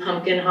include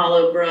Pumpkin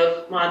Hollow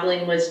Brook.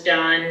 Modeling was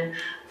done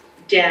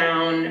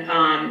down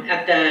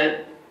at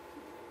the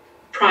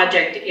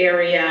project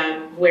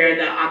area where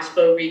the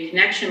Oxbow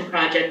Reconnection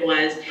project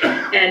was.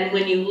 And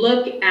when you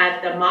look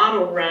at the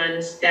model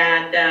runs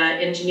that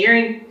the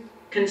engineering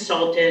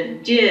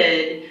consultant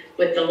did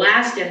with the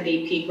last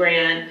MVP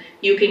grant,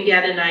 you can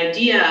get an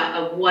idea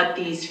of what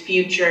these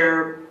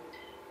future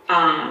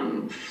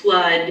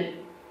flood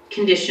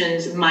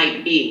conditions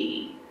might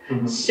be.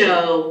 Mm-hmm.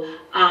 So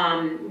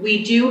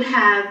we do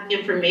have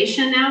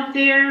information out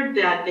there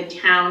that the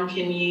town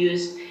can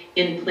use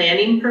in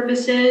planning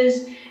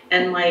purposes.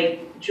 And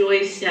like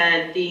Joyce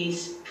said,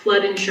 these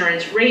flood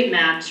insurance rate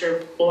maps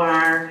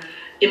are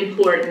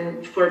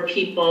important for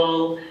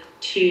people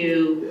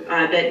to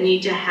that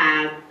need to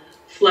have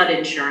flood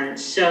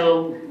insurance.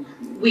 So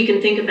we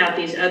can think about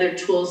these other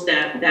tools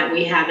that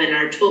we have in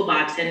our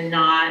toolbox and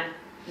not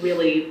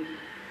really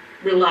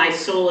rely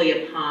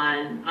solely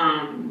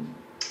upon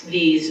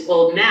these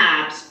old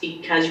maps,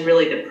 because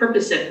really the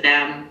purpose of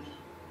them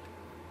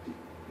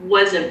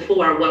wasn't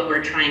for what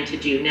we're trying to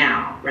do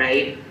now,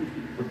 right?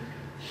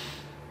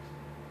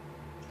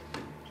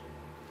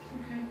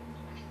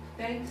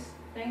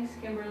 Thanks,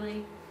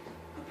 Kimberly.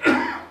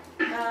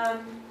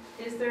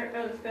 Is there,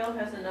 Phil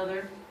has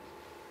another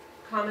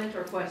comment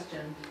or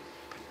question?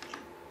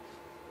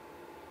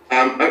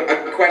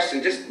 A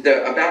question, just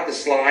about the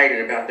slide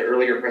and about the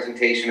earlier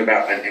presentation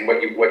about, and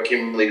what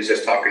Kimberly was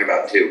just talking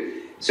about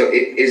too. So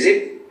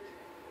if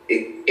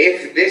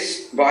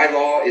this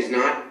bylaw is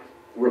not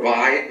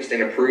revised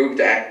and approved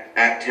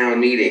at town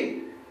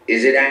meeting,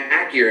 is it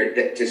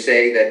accurate to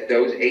say that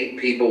those 8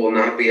 people will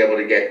not be able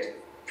to get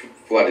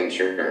flood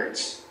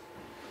insurance?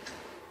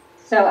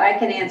 So I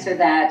can answer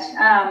that.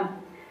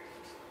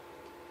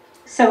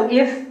 So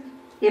if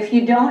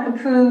you don't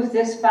approve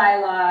this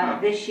bylaw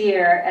this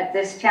year at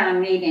this town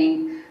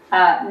meeting,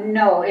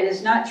 no, it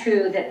is not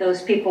true that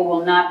those people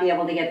will not be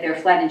able to get their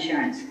flood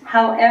insurance.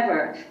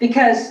 However,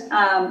 because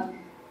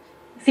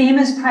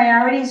FEMA's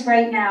priorities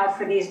right now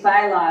for these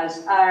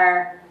bylaws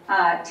are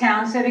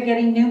towns that are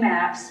getting new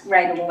maps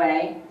right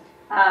away,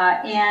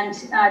 and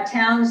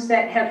towns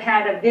that have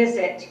had a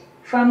visit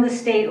from the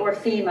state or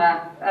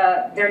FEMA.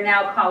 They're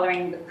now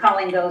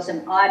calling those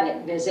an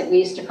audit visit. We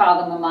used to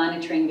call them a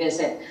monitoring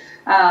visit.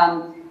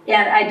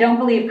 And I don't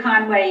believe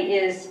Conway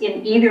is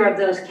in either of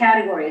those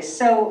categories.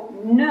 So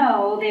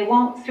no, they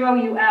won't throw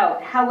you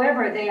out.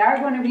 However, they are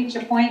going to reach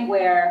a point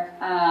where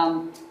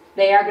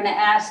they are going to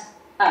ask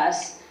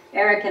us,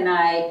 Eric and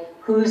I,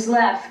 who's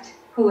left,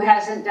 who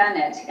hasn't done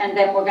it, and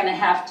then we're going to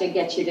have to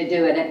get you to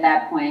do it at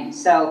that point.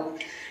 So,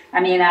 I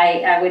mean,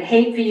 I would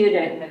hate for you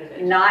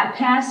to not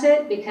pass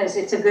it, because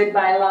it's a good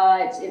bylaw,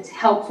 it's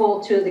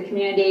helpful to the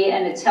community,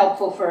 and it's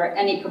helpful for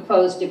any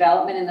proposed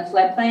development in the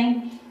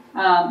floodplain.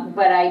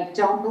 But I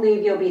don't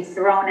believe you'll be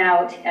thrown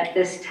out at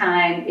this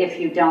time if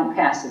you don't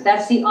pass it.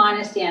 That's the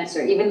honest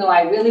answer, even though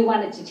I really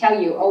wanted to tell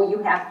you, oh, you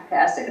have to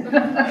pass it.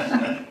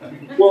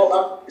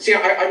 Well, see,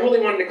 I really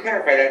wanted to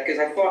clarify that, because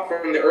I thought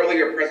from the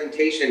earlier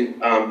presentation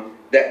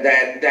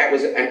that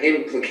was an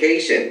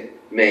implication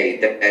made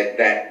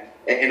that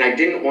and I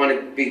didn't want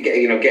to be,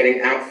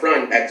 getting out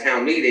front at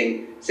town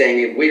meeting saying,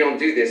 if we don't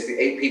do this, the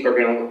 8 people are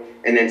going to,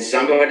 and then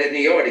somebody in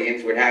the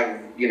audience would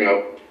have,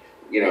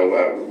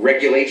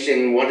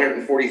 regulation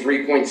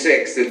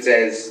 143.6 that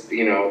says,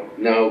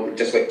 no,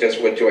 just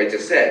what Joy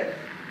just said.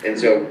 And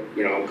so,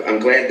 I'm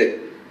glad that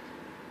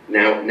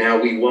now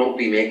we won't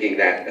be making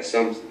that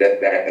assumption,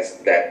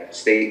 that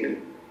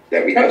statement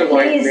that we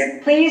otherwise.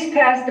 Please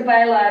pass the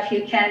bylaw if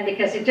you can,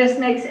 because it just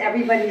makes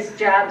everybody's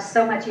job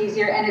so much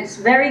easier, and it's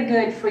very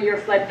good for your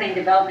floodplain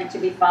development to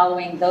be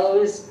following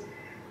those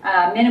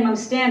minimum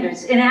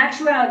standards. In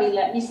actuality,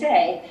 let me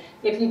say,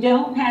 if you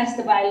don't pass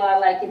the bylaw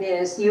like it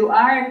is, you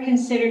are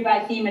considered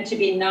by FEMA to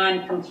be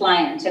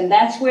non-compliant, and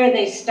that's where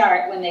they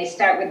start when they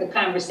start with the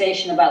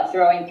conversation about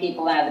throwing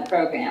people out of the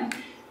program.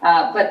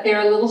 But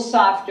they're a little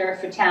softer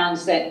for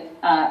towns that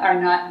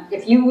are not.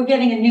 If you were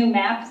getting a new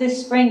map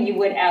this spring, you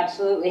would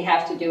absolutely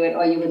have to do it,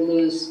 or you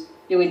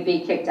would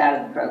be kicked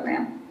out of the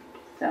program.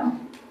 So.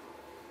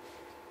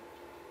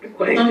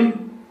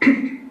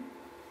 Can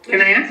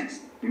I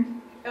ask?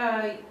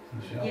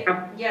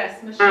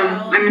 Yes,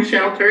 Michelle. I'm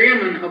Michelle Curry.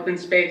 I'm on the Open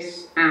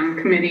Space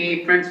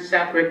Committee, Friends of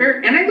South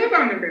River, and I live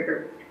on the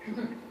river.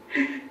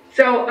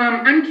 So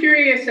I'm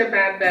curious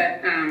about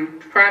the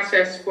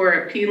process for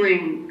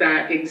appealing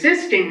the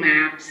existing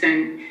maps,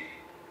 and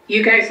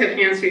you guys have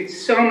answered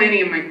so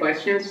many of my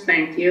questions.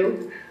 Thank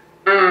you.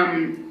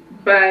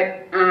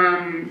 But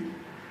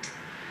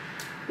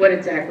what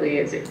exactly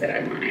is it that I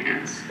want to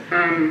ask?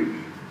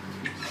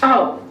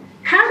 Oh,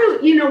 how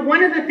do,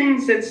 one of the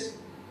things that's,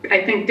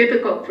 I think,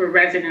 difficult for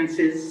residents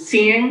is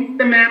seeing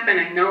the map, and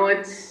I know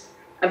it's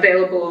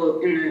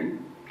available in the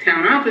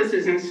town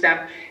offices and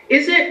stuff.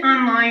 Is it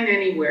online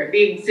anywhere,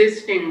 the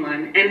existing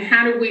one? And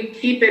how do we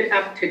keep it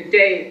up to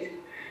date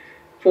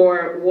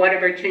for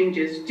whatever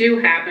changes do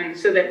happen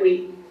so that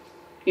we,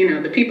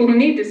 the people who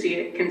need to see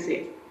it can see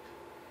it?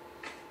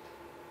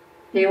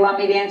 Do you want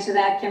me to answer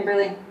that,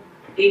 Kimberly?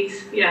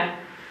 Yeah.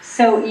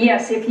 So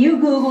yes, if you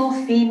Google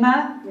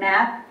FEMA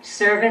Map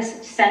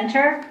Service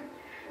Center,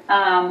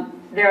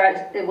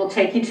 it will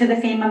take you to the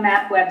FEMA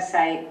map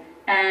website.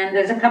 And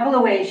there's a couple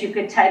of ways. You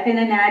could type in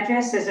an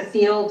address. There's a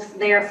field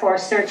there for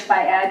search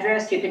by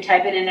address. You could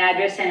type in an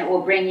address and it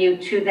will bring you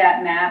to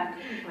that map.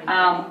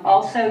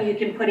 Also, you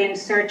can put in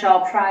search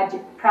all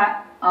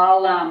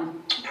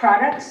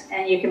products,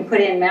 and you can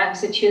put in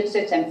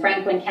Massachusetts and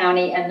Franklin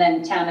County and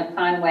then town of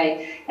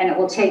Conway, and it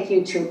will take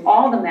you to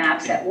all the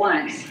maps at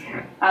once,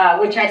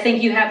 which I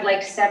think you have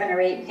like 7 or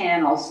 8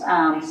 panels,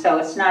 so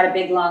it's not a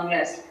big long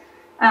list.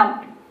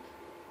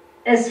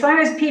 As far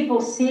as people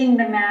seeing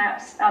the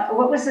maps,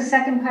 what was the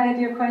second part of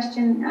your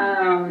question?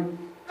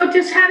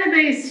 Just how do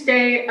they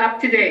stay up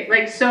to date?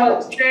 Like,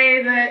 so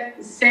say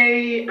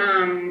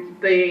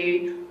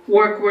the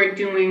work we're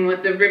doing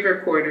with the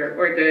river corridor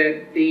or the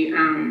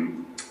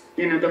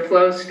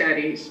flow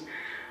studies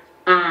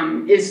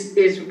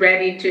is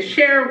ready to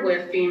share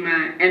with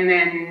FEMA, and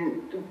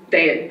then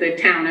the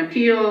town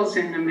appeals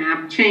and the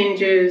map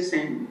changes,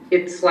 and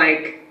it's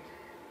like,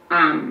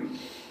 I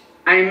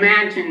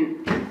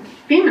imagine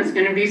FEMA's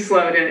going to be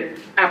slow to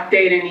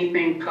update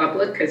anything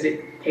public because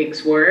it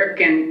takes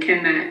work, and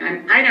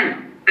I don't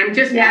know. I'm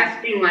just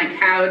asking, like,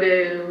 how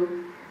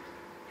do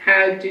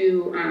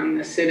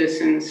the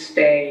citizens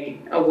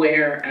stay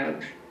aware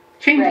of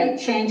changes? Right,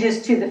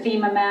 changes to the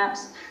FEMA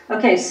maps.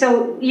 Okay,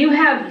 so you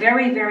have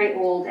very, very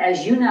old,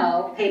 as you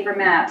know, paper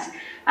maps.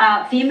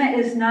 FEMA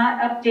is not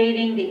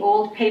updating the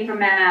old paper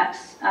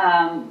maps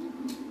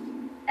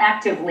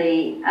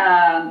actively.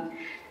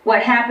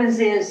 What happens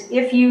is,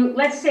 if you,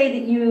 let's say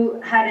that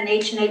you had an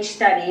H&H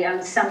study on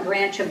some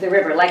branch of the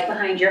river, like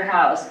behind your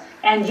house,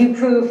 and you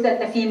proved that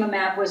the FEMA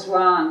map was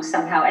wrong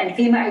somehow, and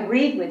FEMA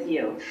agreed with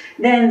you,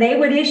 then they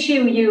would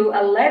issue you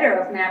a letter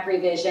of map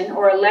revision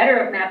or a letter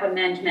of map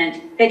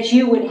amendment that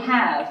you would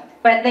have,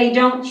 but they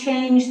don't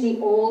change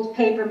the old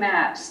paper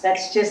maps.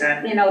 That's just,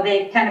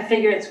 they kind of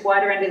figure it's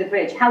water under the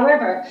bridge.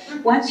 However,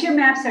 once your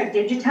maps are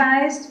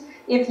digitized,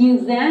 if you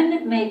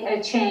then make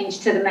a change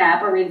to the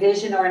map, a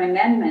revision or an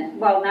amendment,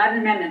 well, not an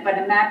amendment, but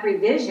a map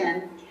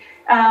revision,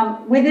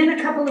 within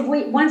a couple of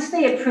weeks, once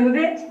they approve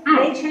it,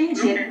 they change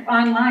it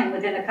online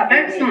within a couple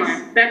of weeks.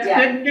 Excellent. That's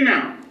good to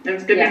know.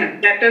 That's good to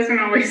know. That doesn't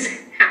always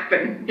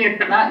happen.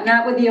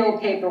 Not with the old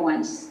paper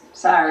ones.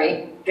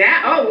 Sorry.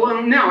 Yeah. Oh,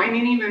 well, no. I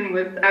mean, even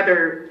with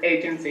other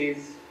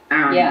agencies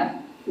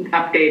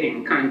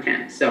updating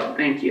content. So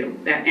thank you.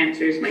 That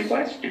answers my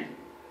question.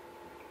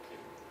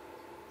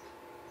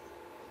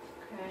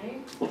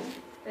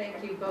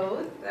 Thank you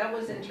both. That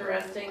was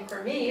interesting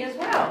for me as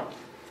well.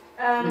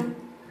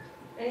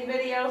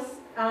 Anybody else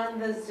on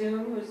the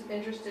Zoom who's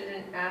interested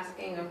in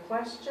asking a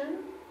question?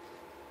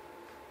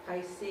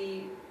 I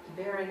see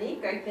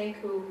Veronique, I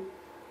think, do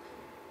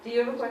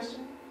you have a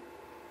question?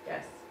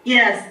 Yes.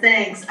 Yes,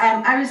 thanks.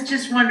 I was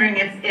just wondering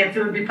if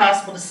it would be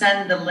possible to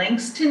send the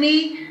links to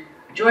me,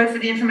 Joy, for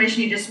the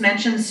information you just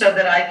mentioned, so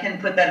that I can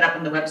put that up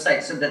on the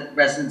website so that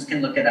residents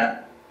can look it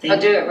up. I'll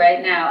do it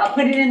right now. I'll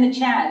put it in the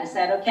chat. Is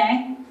that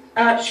okay?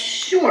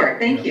 Sure.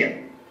 Thank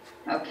you.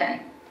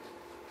 Okay.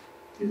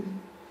 Thank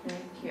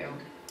you.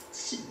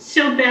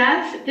 So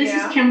Beth, this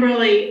is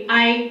Kimberly.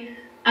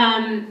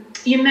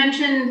 You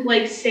mentioned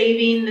like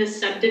saving the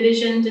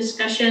subdivision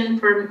discussion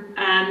for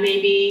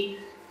maybe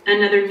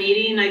another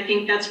meeting. I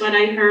think that's what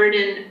I heard,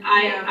 and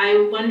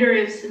I wonder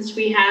if, since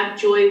we have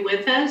Joy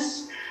with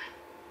us,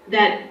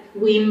 that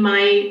we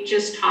might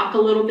just talk a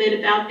little bit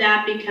about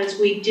that, because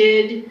we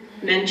did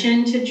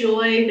mention to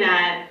Joy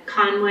that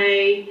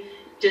Conway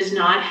does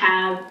not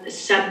have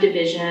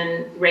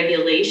subdivision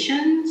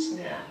regulations,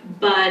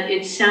 but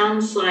it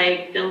sounds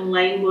like the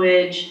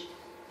language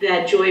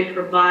that Joy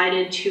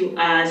provided to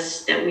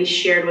us that we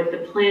shared with the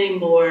planning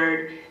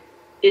board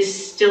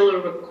is still a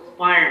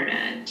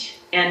requirement.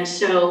 And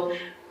so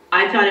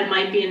I thought it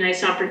might be a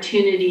nice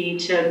opportunity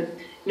to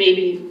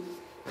maybe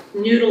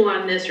noodle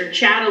on this or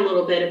chat a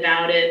little bit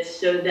about it,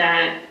 so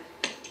that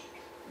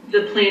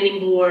the planning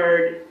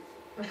board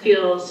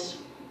feels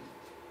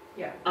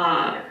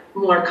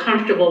more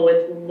comfortable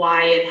with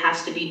why it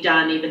has to be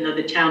done, even though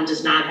the town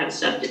does not have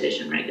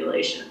subdivision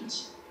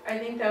regulations. I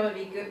think that would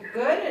be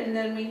good, and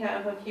then we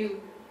have a few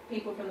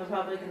people from the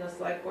public and the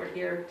select board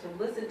here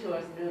to listen to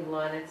us noodle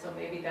on it, so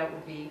maybe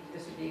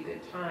this would be a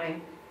good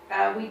time.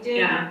 We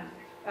did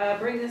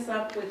bring this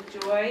up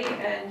with Joy,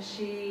 and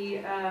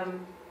she,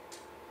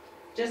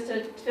 just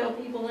to fill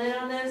people in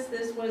on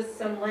this was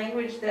some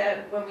language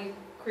that when we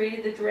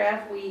created the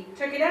draft, we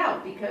took it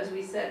out because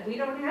we said we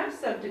don't have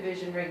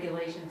subdivision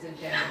regulations in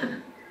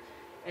town.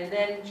 And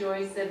then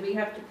Joy said we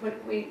have to put,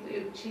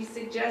 she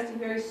suggested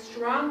very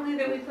strongly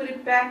that we put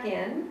it back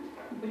in,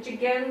 which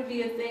again would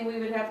be a thing we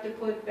would have to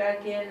put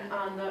back in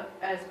on the,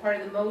 as part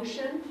of the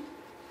motion,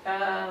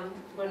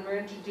 when we're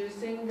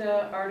introducing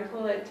the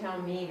article at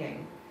town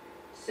meeting.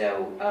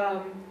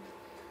 So,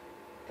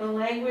 the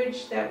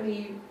language that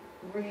we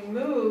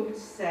removed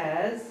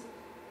says,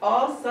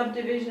 all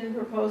subdivision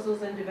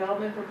proposals and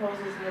development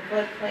proposals in the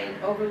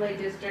floodplain overlay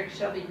district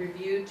shall be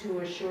reviewed to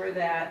assure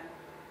that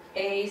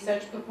A,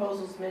 such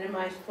proposals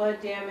minimize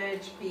flood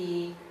damage,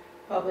 B,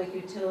 public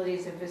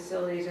utilities and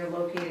facilities are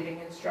located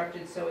and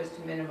constructed so as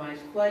to minimize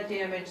flood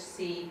damage,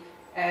 C,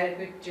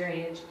 adequate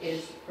drainage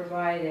is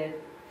provided.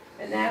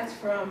 And that's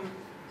from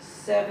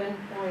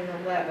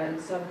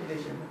 7.11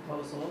 subdivision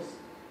proposals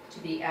to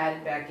be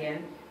added back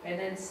in. And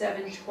then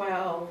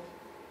 7.12,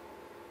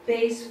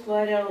 base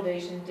flood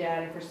elevation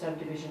data for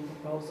subdivision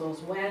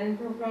proposals. When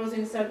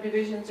proposing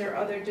subdivisions or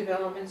other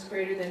developments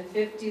greater than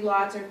 50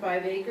 lots or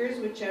 5 acres,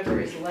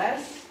 whichever is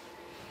less,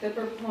 the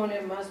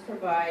proponent must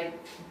provide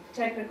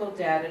technical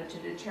data to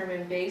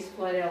determine base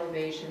flood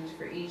elevations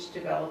for each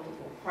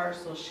developable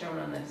parcel shown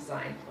on the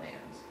design plans.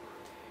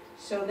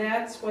 So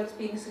that's what's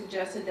being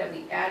suggested that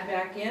we add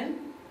back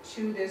in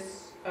to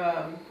this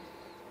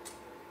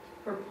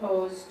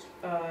proposed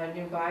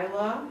new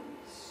bylaw.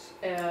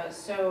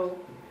 So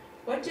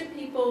what do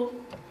people,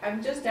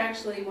 I'm just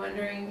actually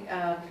wondering,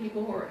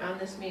 people who are on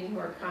this meeting who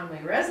are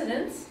Conway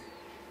residents,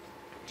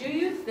 do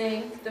you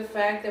think the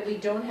fact that we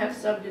don't have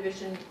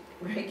subdivision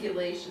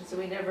regulations, so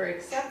we never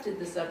accepted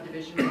the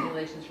subdivision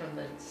regulations from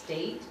the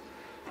state,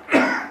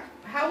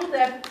 how will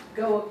that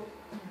go?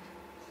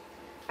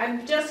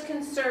 I'm just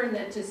concerned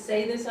that to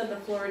say this on the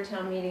floor of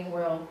town meeting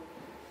will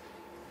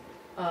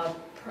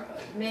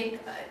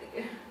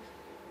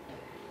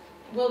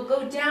we'll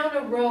go down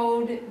a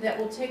road that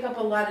will take up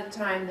a lot of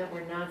time that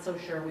we're not so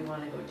sure we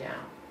want to go down.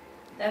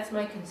 That's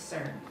my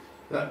concern.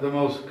 The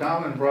most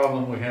common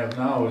problem we have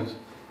now is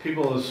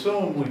people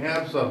assume we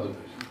have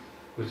subdivision,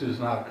 which is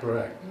not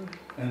correct.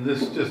 And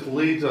this just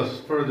leads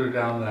us further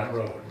down that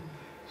road.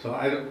 So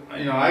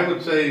I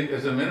would say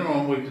as a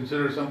minimum, we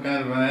consider some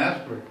kind of an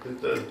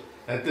asterisk that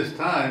at this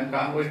time,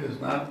 Conway does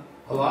not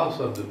allow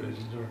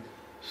subdivisions or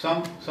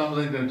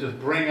something to just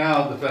bring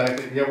out the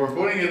fact that, yeah, we're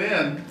putting it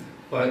in,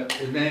 but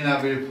it may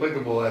not be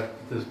applicable at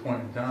this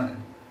point in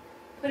time.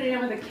 Put it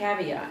in with a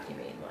caveat, you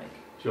mean, like?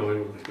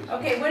 Joey would like to.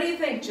 Okay, what do you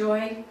think,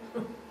 Joy?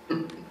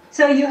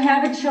 So you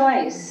have a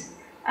choice.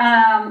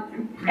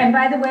 And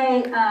by the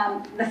way,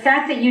 the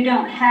fact that you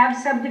don't have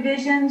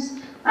subdivisions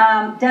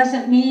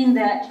doesn't mean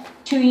that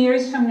 2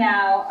 years from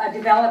now, a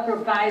developer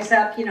buys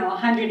up,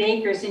 100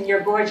 acres in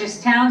your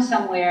gorgeous town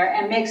somewhere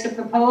and makes a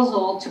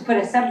proposal to put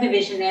a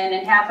subdivision in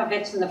and half of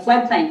it's in the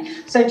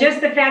floodplain. So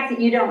just the fact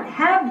that you don't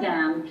have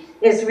them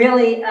is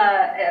really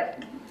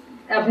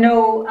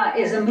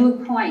is a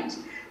moot point.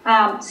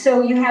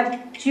 So you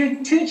have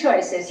two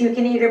choices. You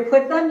can either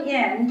put them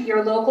in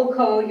your local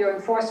code, your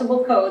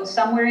enforceable code,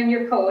 somewhere in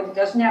your code. It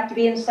doesn't have to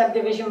be in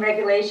subdivision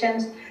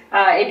regulations.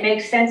 It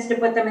makes sense to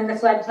put them in the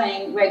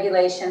floodplain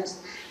regulations.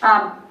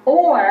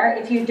 Or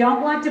if you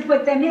don't want to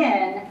put them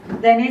in,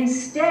 then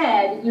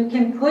instead you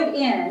can put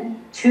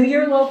in to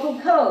your local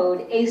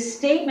code a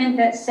statement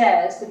that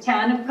says the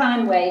town of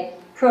Conway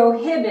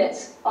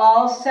prohibits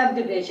all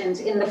subdivisions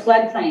in the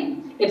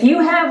floodplain. If you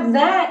have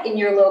that in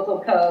your local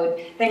code,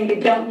 then you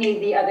don't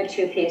need the other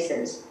two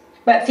pieces.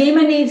 But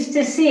FEMA needs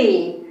to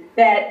see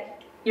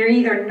that you're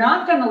either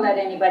not going to let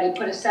anybody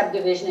put a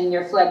subdivision in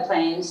your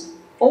floodplains,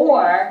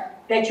 or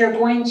that you're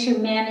going to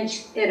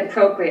manage it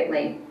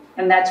appropriately.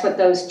 And that's what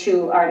those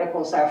two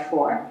articles are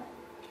for.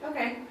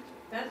 Okay,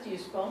 that's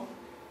useful.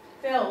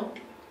 Phil,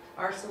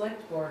 our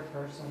select board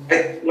person.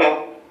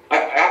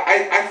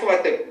 I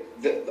thought that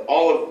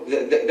all of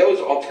those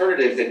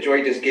alternatives that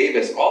Joy just gave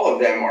us, all of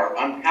them are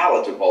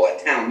unpalatable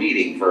at town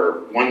meeting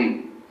for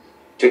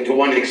to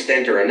one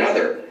extent or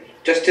another.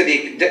 Just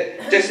in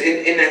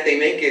that they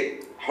make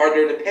it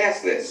harder to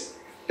pass this.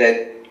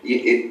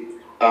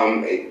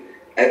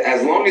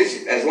 As long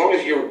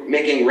as you're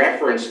making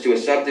reference to a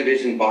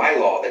subdivision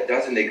bylaw that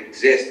doesn't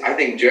exist, I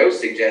think Joe's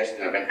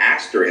suggestion of an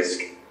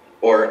asterisk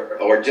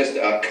or just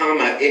a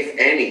comma, if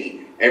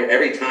any,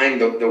 every time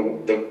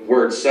the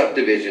word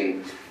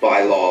subdivision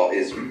bylaw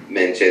is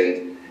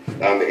mentioned,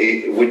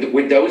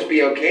 would those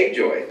be okay,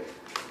 Joy?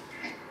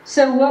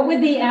 So what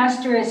would the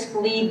asterisk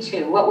lead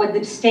to? What would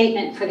the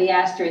statement for the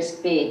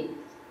asterisk be?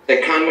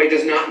 That Conway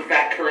does not in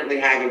fact currently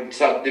have a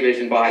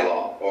subdivision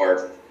bylaw,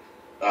 or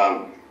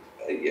that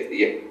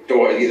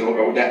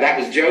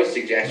was Joe's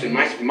suggestion.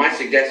 My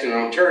suggestion, an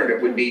alternative,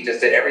 would be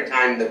just that every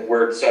time the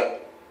word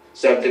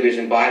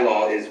subdivision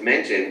bylaw is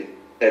mentioned,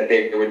 that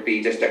there would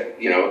be just a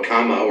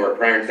comma or a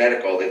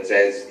parenthetical that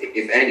says,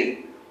 if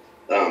any.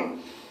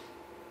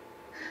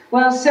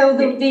 Well, so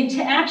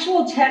the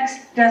actual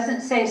text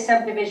doesn't say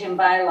subdivision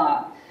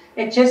bylaw.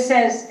 It just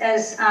says,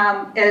 as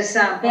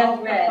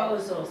Beth read,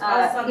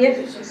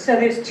 so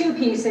there's two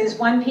pieces.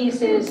 One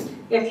piece is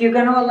if you're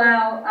going to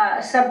allow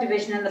a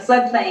subdivision in the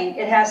floodplain,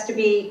 it has to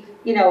be,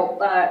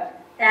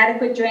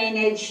 adequate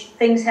drainage,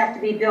 things have to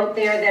be built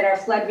there that are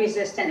flood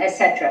resistant,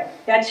 etc.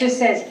 That just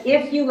says,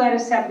 if you let a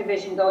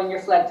subdivision go in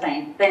your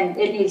floodplain, then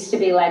it needs to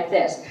be like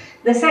this.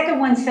 The second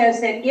one says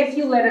that if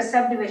you let a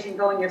subdivision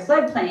go in your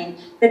floodplain,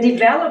 the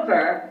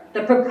developer,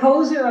 the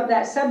proposer of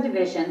that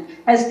subdivision,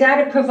 has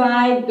got to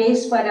provide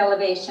base flood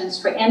elevations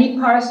for any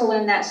parcel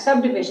in that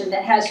subdivision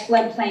that has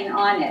floodplain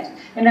on it.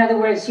 In other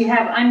words, you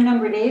have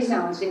unnumbered A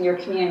zones in your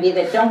community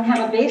that don't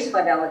have a base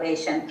flood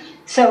elevation.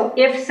 So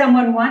if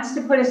someone wants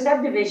to put a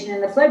subdivision in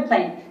the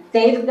floodplain,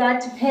 they've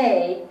got to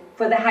pay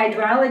for the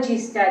hydrology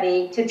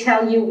study to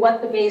tell you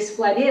what the base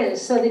flood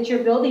is so that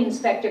your building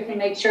inspector can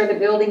make sure the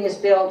building is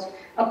built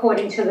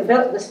according to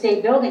the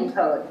state building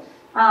code.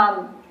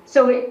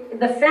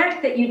 The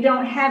fact that you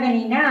don't have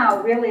any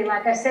now really,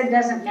 like I said,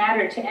 doesn't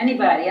matter to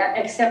anybody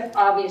except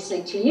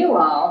obviously to you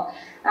all.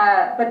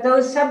 But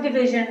those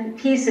subdivision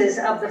pieces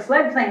of the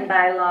floodplain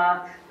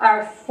bylaw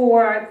are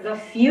for the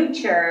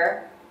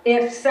future.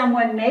 If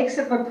someone makes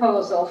a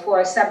proposal for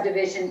a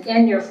subdivision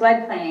in your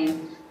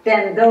floodplain,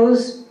 then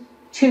those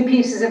two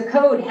pieces of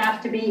code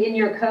have to be in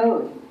your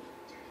code.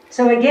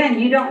 So again,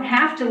 you don't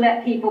have to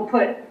let people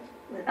put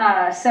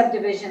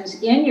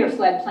subdivisions in your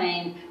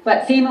floodplain,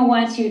 but FEMA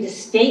wants you to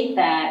state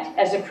that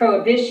as a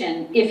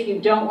prohibition if you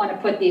don't want to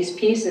put these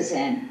pieces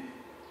in.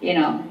 You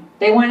know,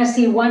 they want to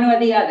see one or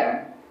the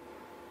other.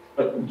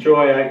 But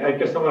Joy, I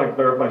guess I want to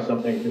clarify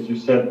something, because you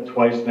said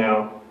twice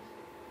now,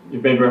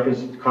 you've made reference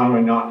to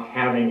Conway not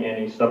having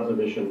any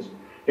subdivisions.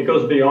 It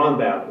goes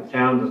beyond that. The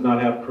town does not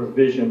have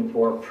provision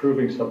for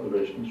approving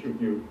subdivisions.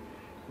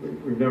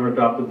 We've never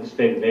adopted the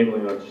state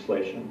enabling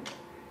legislation.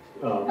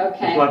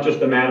 Okay. It's not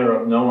just a matter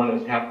of no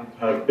one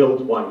has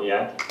built one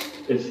yet.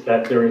 It's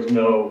that there is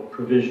no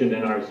provision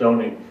in our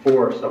zoning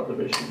for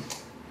subdivision.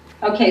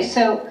 Okay,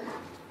 so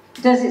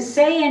does it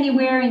say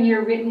anywhere in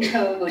your written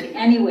code,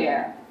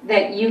 anywhere,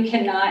 that you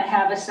cannot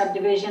have a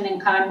subdivision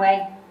in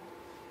Conway?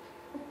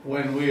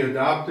 When we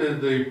adopted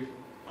the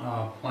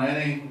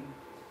Planning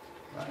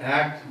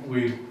Act,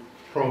 we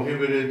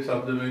prohibited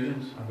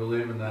subdivisions, I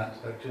believe, in that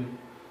section.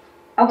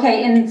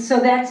 Okay, and so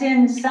that's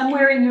in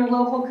somewhere in your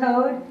local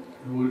code?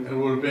 It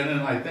would have been in,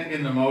 I think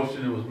in the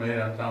motion it was made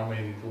on town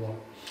meeting floor.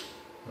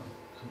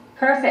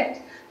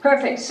 Perfect,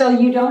 perfect. So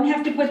you don't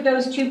have to put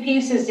those two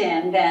pieces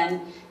in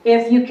then,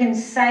 if you can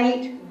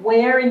cite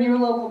where in your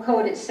local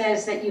code it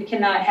says that you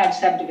cannot have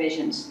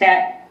subdivisions.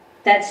 That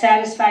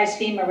satisfies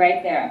FEMA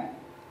right there.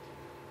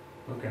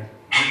 Okay,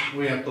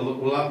 we'll have to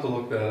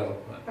look that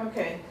up. But.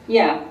 Okay,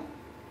 Yeah.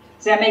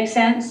 Does that make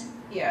sense?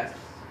 yes.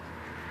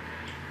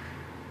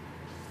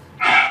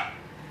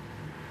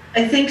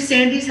 I think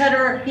Sandy's had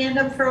her hand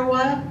up for a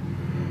while.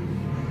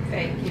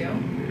 Thank you.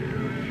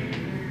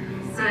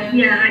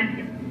 Yeah,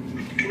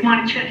 I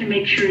want to check and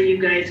make sure you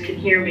guys can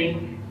hear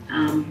me.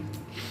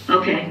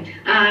 Okay.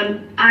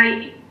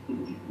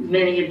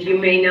 Many of you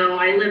may know,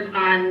 I live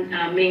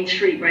on Main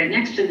Street right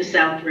next to the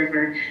South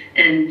River,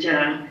 and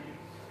I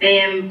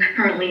am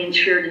currently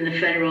insured in the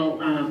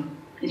federal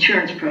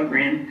insurance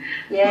program.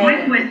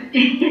 Yeah.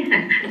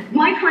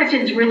 My question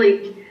is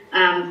really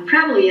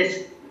probably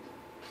is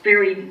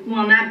very,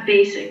 well, not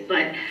basic,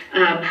 but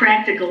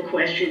practical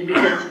question,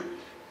 because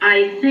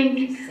I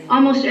think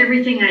almost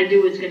everything I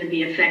do is going to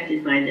be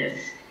affected by this.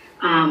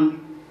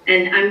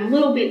 And I'm a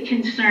little bit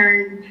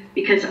concerned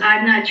because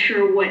I'm not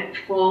sure what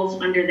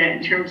falls under that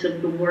in terms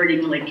of the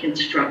wording, like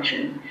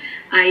construction.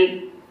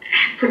 I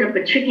put up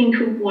a chicken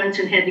coop once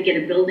and had to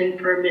get a building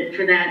permit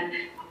for that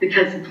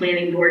because the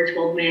planning board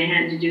told me I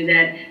had to do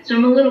that. So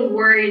I'm a little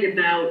worried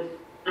about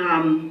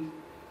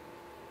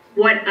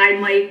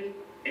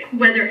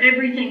whether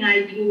everything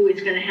I do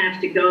is going to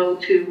have to go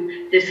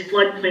to this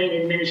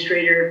floodplain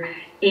administrator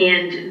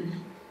and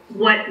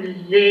what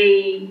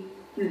they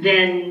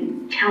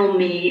then tell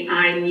me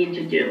I need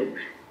to do.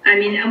 I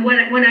mean, what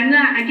I'm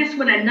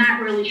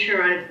not really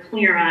sure I'm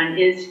clear on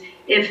is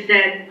if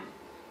that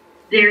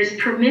there's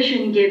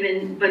permission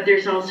given, but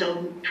there's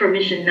also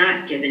permission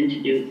not given to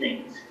do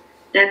things.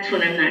 That's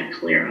what I'm not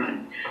clear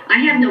on. I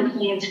have no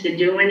plans to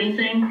do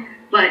anything,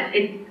 but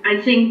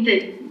I think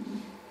that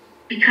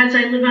because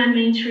I live on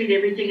Main Street,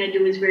 everything I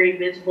do is very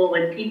visible,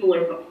 and people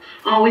are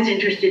always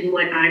interested in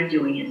what I'm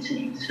doing, it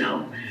seems.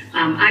 So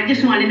I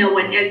just want to know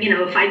what,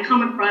 if I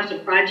come across a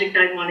project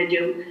I want to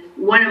do,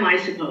 what am I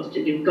supposed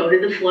to do? Go to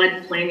the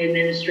floodplain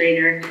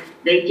administrator,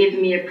 they give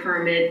me a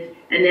permit,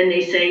 and then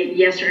they say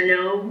yes or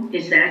no?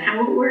 Is that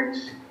how it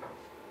works?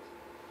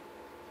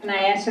 Can I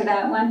answer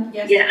that one?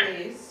 Yes, Yeah.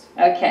 please.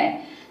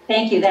 Okay,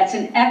 thank you. That's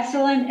an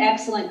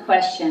excellent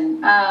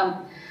question.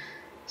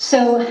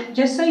 So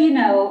just so you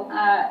know,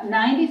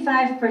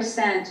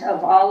 95%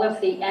 of all of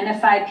the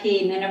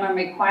NFIP minimum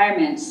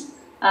requirements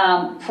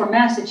for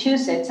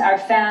Massachusetts are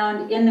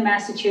found in the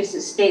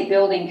Massachusetts State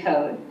Building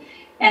Code.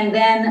 And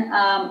then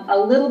a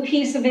little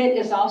piece of it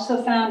is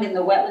also found in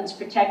the Wetlands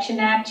Protection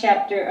Act,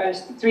 Chapter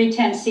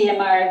 310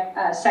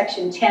 CMR,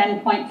 Section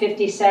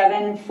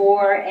 10.57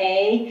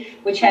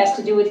 4A, which has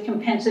to do with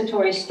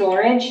compensatory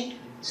storage.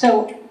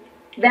 So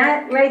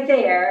that right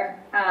there,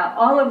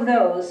 all of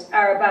those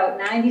are about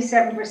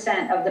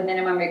 97% of the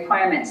minimum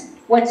requirements.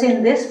 What's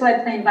in this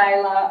floodplain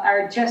bylaw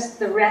are just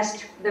the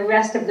rest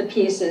of the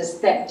pieces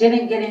that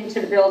didn't get into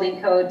the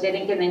building code,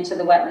 didn't get into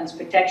the Wetlands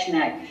Protection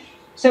Act.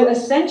 So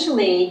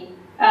essentially,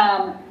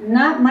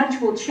 not much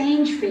will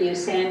change for you,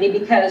 Sandy,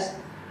 because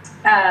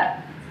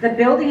the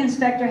building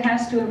inspector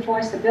has to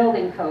enforce the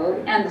building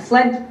code, and the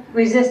flood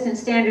resistant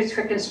standards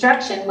for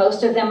construction,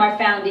 most of them are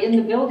found in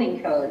the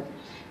building code.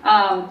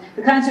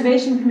 The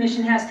Conservation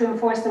Commission has to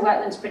enforce the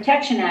Wetlands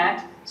Protection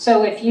Act,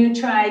 so if you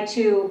try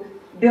to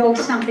build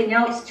something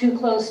else too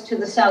close to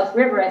the South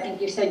River, I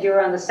think you said you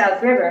were on the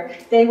South River,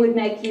 they would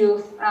make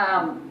you,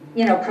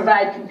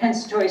 provide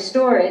compensatory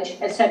storage,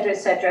 et cetera, et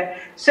cetera.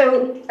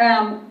 So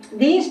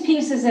these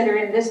pieces that are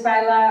in this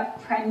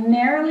bylaw,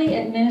 primarily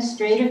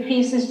administrative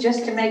pieces,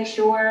 just to make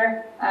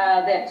sure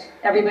that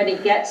everybody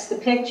gets the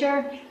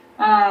picture.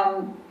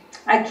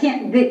 I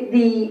can't,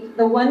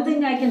 the one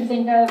thing I can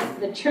think of,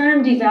 the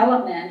term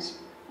development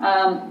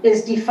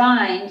is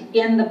defined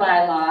in the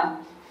bylaw,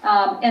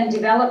 and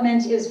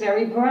development is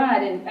very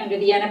broad, and under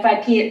the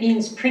NFIP it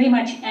means pretty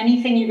much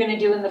anything you're going to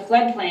do in the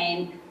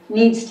floodplain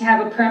needs to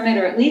have a permit,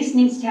 or at least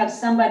needs to have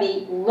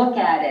somebody look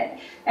at it.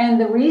 And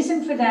the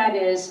reason for that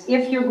is,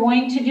 if you're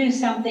going to do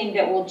something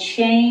that will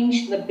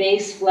change the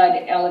base flood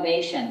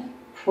elevation,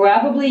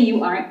 probably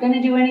you aren't going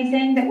to do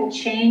anything that will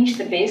change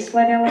the base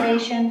flood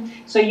elevation,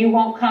 so you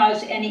won't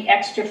cause any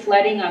extra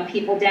flooding on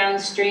people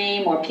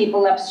downstream or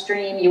people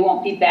upstream. You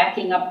won't be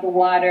backing up the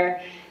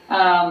water.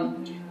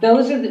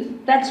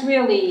 That's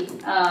really,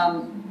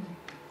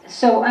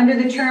 so under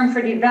the term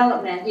for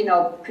development,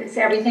 it's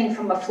everything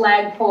from a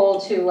flagpole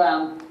to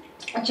a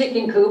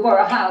chicken coop or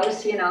a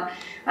house,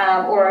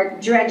 or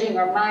dredging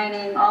or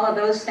mining, all of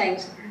those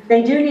things.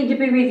 They do need to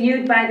be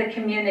reviewed by the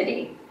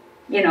community.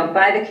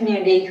 By the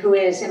community who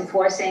is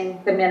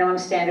enforcing the minimum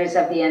standards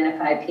of the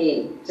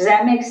NFIP. Does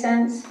that make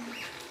sense?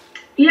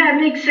 Yeah, it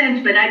makes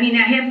sense, but I mean,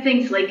 I have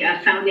things like a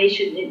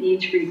foundation that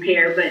needs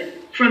repair, but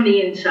from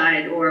the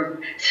inside,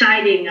 or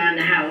siding on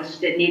the house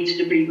that needs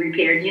to be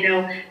repaired.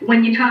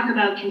 When you talk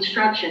about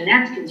construction,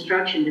 that's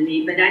construction to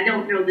me, but I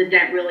don't know that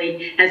that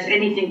really has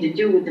anything to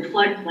do with the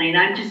floodplain.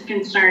 I'm just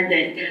concerned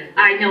that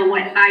I know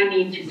what I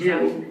need to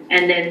do,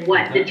 and then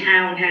what the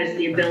town has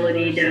the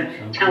ability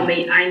to tell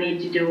me I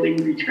need to do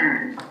in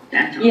return.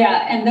 That's all.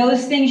 Yeah, and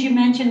those things you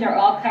mentioned are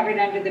all covered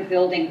under the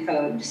building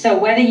code. So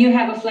whether you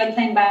have a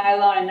floodplain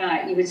bylaw or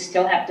not, you would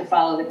still have to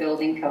follow the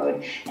building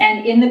code.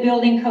 And in the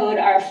building code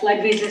are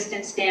flood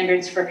resistant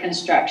standards for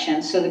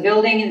construction. So the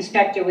building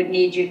inspector would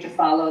need you to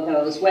follow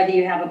those, whether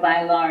you have a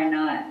bylaw or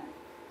not.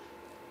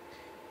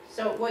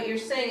 So what you're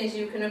saying is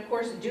you can of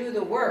course do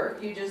the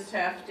work, you just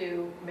have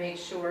to make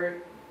sure,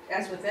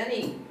 as with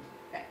any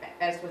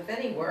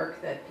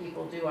work that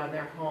people do on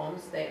their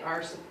homes, they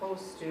are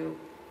supposed to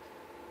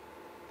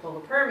pull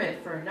a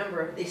permit for a number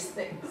of these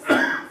things.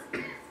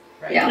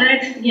 Right?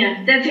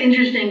 Yeah. That's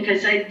interesting,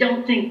 because I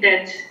don't think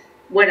that's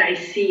what I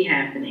see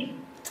happening.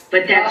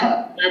 But that's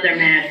another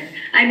matter.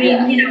 I mean,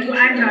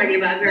 I'm talking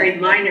about very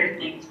minor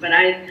things, but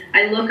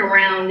I look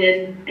around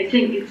and I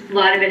think a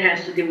lot of it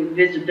has to do with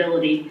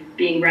visibility,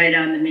 being right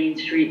on the main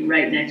street and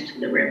right next to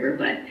the river.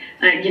 But,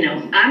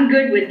 I'm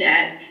good with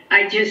that.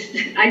 I just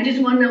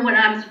want to know what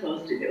I'm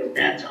supposed to do.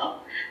 That's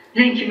all.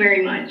 Thank you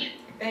very much.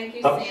 Thank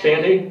you, Sandy.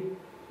 Sandy,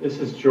 this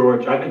is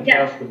George. I've been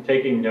tasked with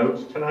taking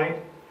notes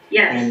tonight.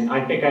 Yes. And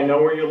I think I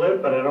know where you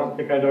live, but I don't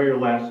think I know your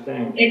last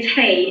name. It's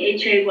Hay,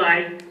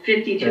 Hay,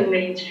 52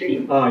 Main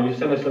Street. You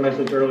sent us a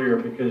message earlier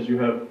because you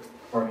have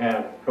or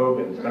had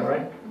COVID, is that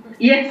right?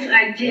 Yes,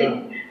 I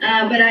did.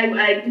 But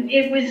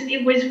it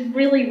was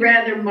really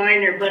rather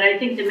minor, but I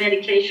think the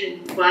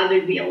medication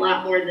bothered me a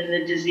lot more than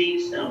the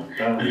disease, so.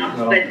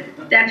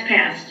 But that's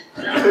passed.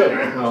 So.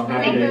 Good. Well,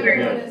 Thank you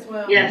very much as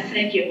well. Yes,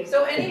 thank you.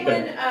 So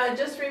anyone,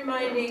 just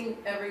reminding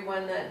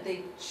everyone that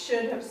they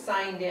should have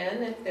signed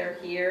in if they're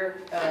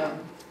here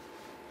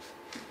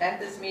at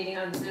this meeting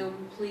on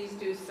Zoom. Please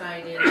do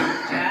sign in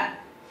the chat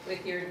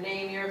with your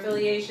name, your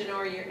affiliation,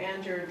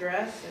 and your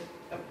address,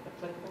 if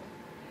applicable.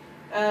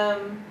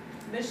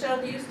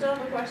 Michelle, do you still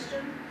have a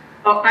question?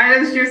 Oh, I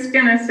was just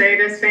gonna say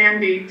to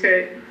Sandy,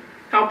 to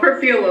help her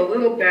feel a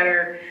little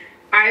better,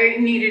 I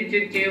needed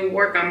to do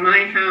work on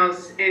my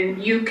house,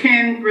 and you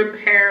can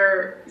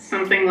repair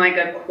something like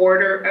a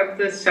quarter of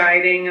the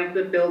siding of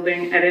the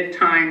building at a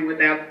time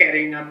without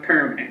getting a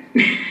permit.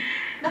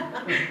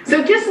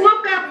 So just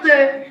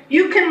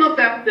you can look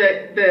up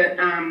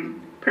the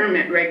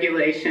permit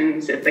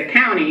regulations at the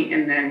county,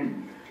 and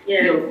then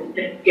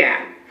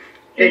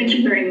Thank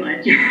you very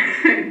much.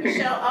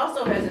 Michelle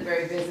also has a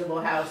very visible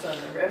house on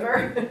the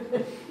river.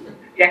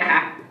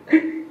 Yeah.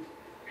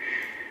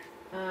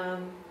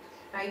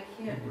 I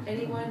can't,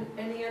 any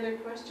other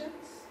questions?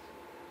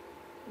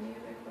 Any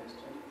other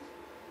questions?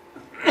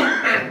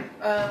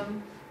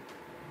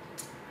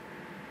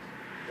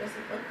 Does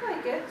it look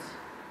like it?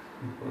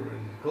 We're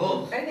ready to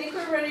close. I think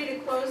we're ready to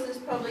close this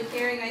public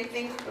hearing. I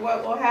think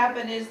what will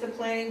happen is the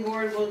planning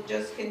board will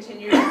just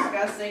continue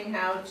discussing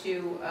how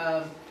to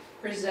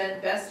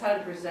best how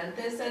to present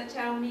this at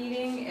town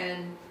meeting,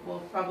 and we'll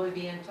probably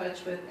be in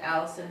touch with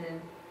Allison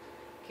and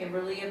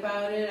Kimberly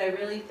about it. I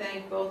really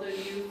thank both of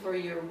you for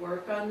your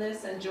work on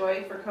this, and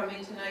Joy for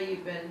coming tonight.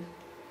 You've been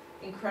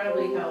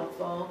incredibly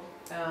helpful.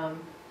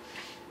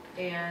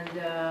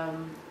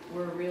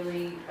 We're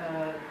really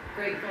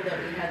grateful that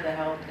we had the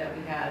help that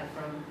we had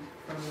from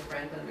the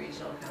Franklin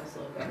Regional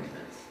Council of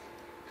Governments.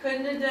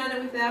 Couldn't have done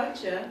it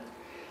without you.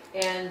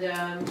 And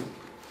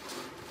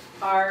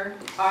our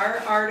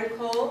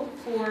article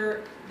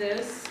for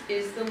this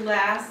is the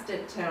last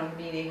at town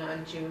meeting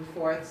on June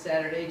 4th,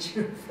 Saturday,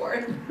 June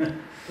 4th.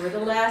 We're the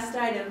last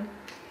item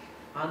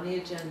on the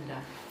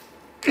agenda.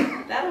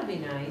 That'll be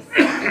nice.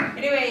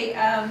 Anyway,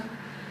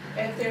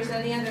 if there's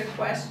any other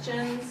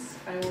questions,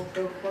 I will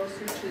go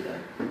closer to the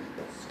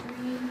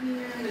screen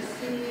here to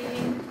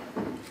see.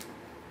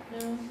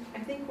 No, I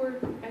think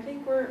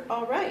we're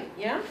all right,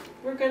 yeah?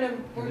 We're gonna,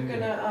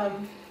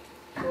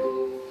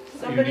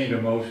 You need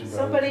a motion.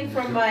 somebody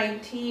from my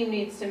team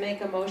needs to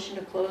make a motion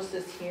to close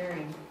this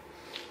hearing.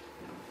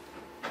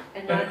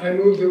 And not, I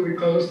move that we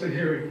close the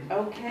hearing.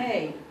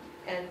 okay,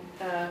 and,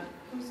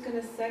 who's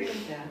gonna second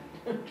that?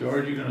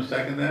 George, you gonna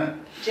second that?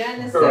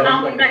 Jen is Sure.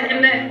 I'll seconding.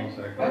 second it. I'll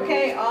second.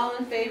 Okay, all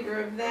in favor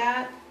of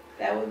that?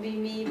 That would be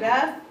me,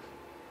 Beth.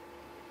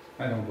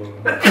 I don't vote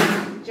on that.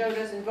 Joe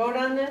doesn't vote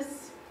on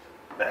this.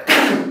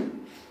 Excuse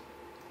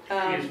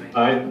me.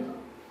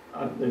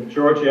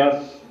 George,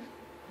 yes?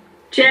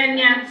 Jen,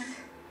 yes.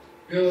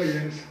 Bill,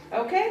 yes.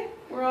 Okay,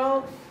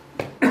 we're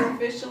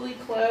officially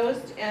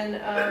closed, and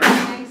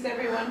thanks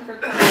everyone for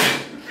coming.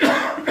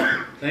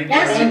 Thank you.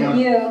 Yes, very thank much.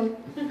 you.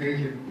 Thank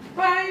you.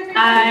 Bye, everyone.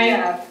 Bye.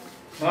 Good job.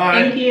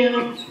 Bye. Thank you.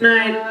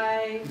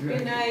 Bye.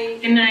 Good night.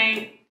 Good night.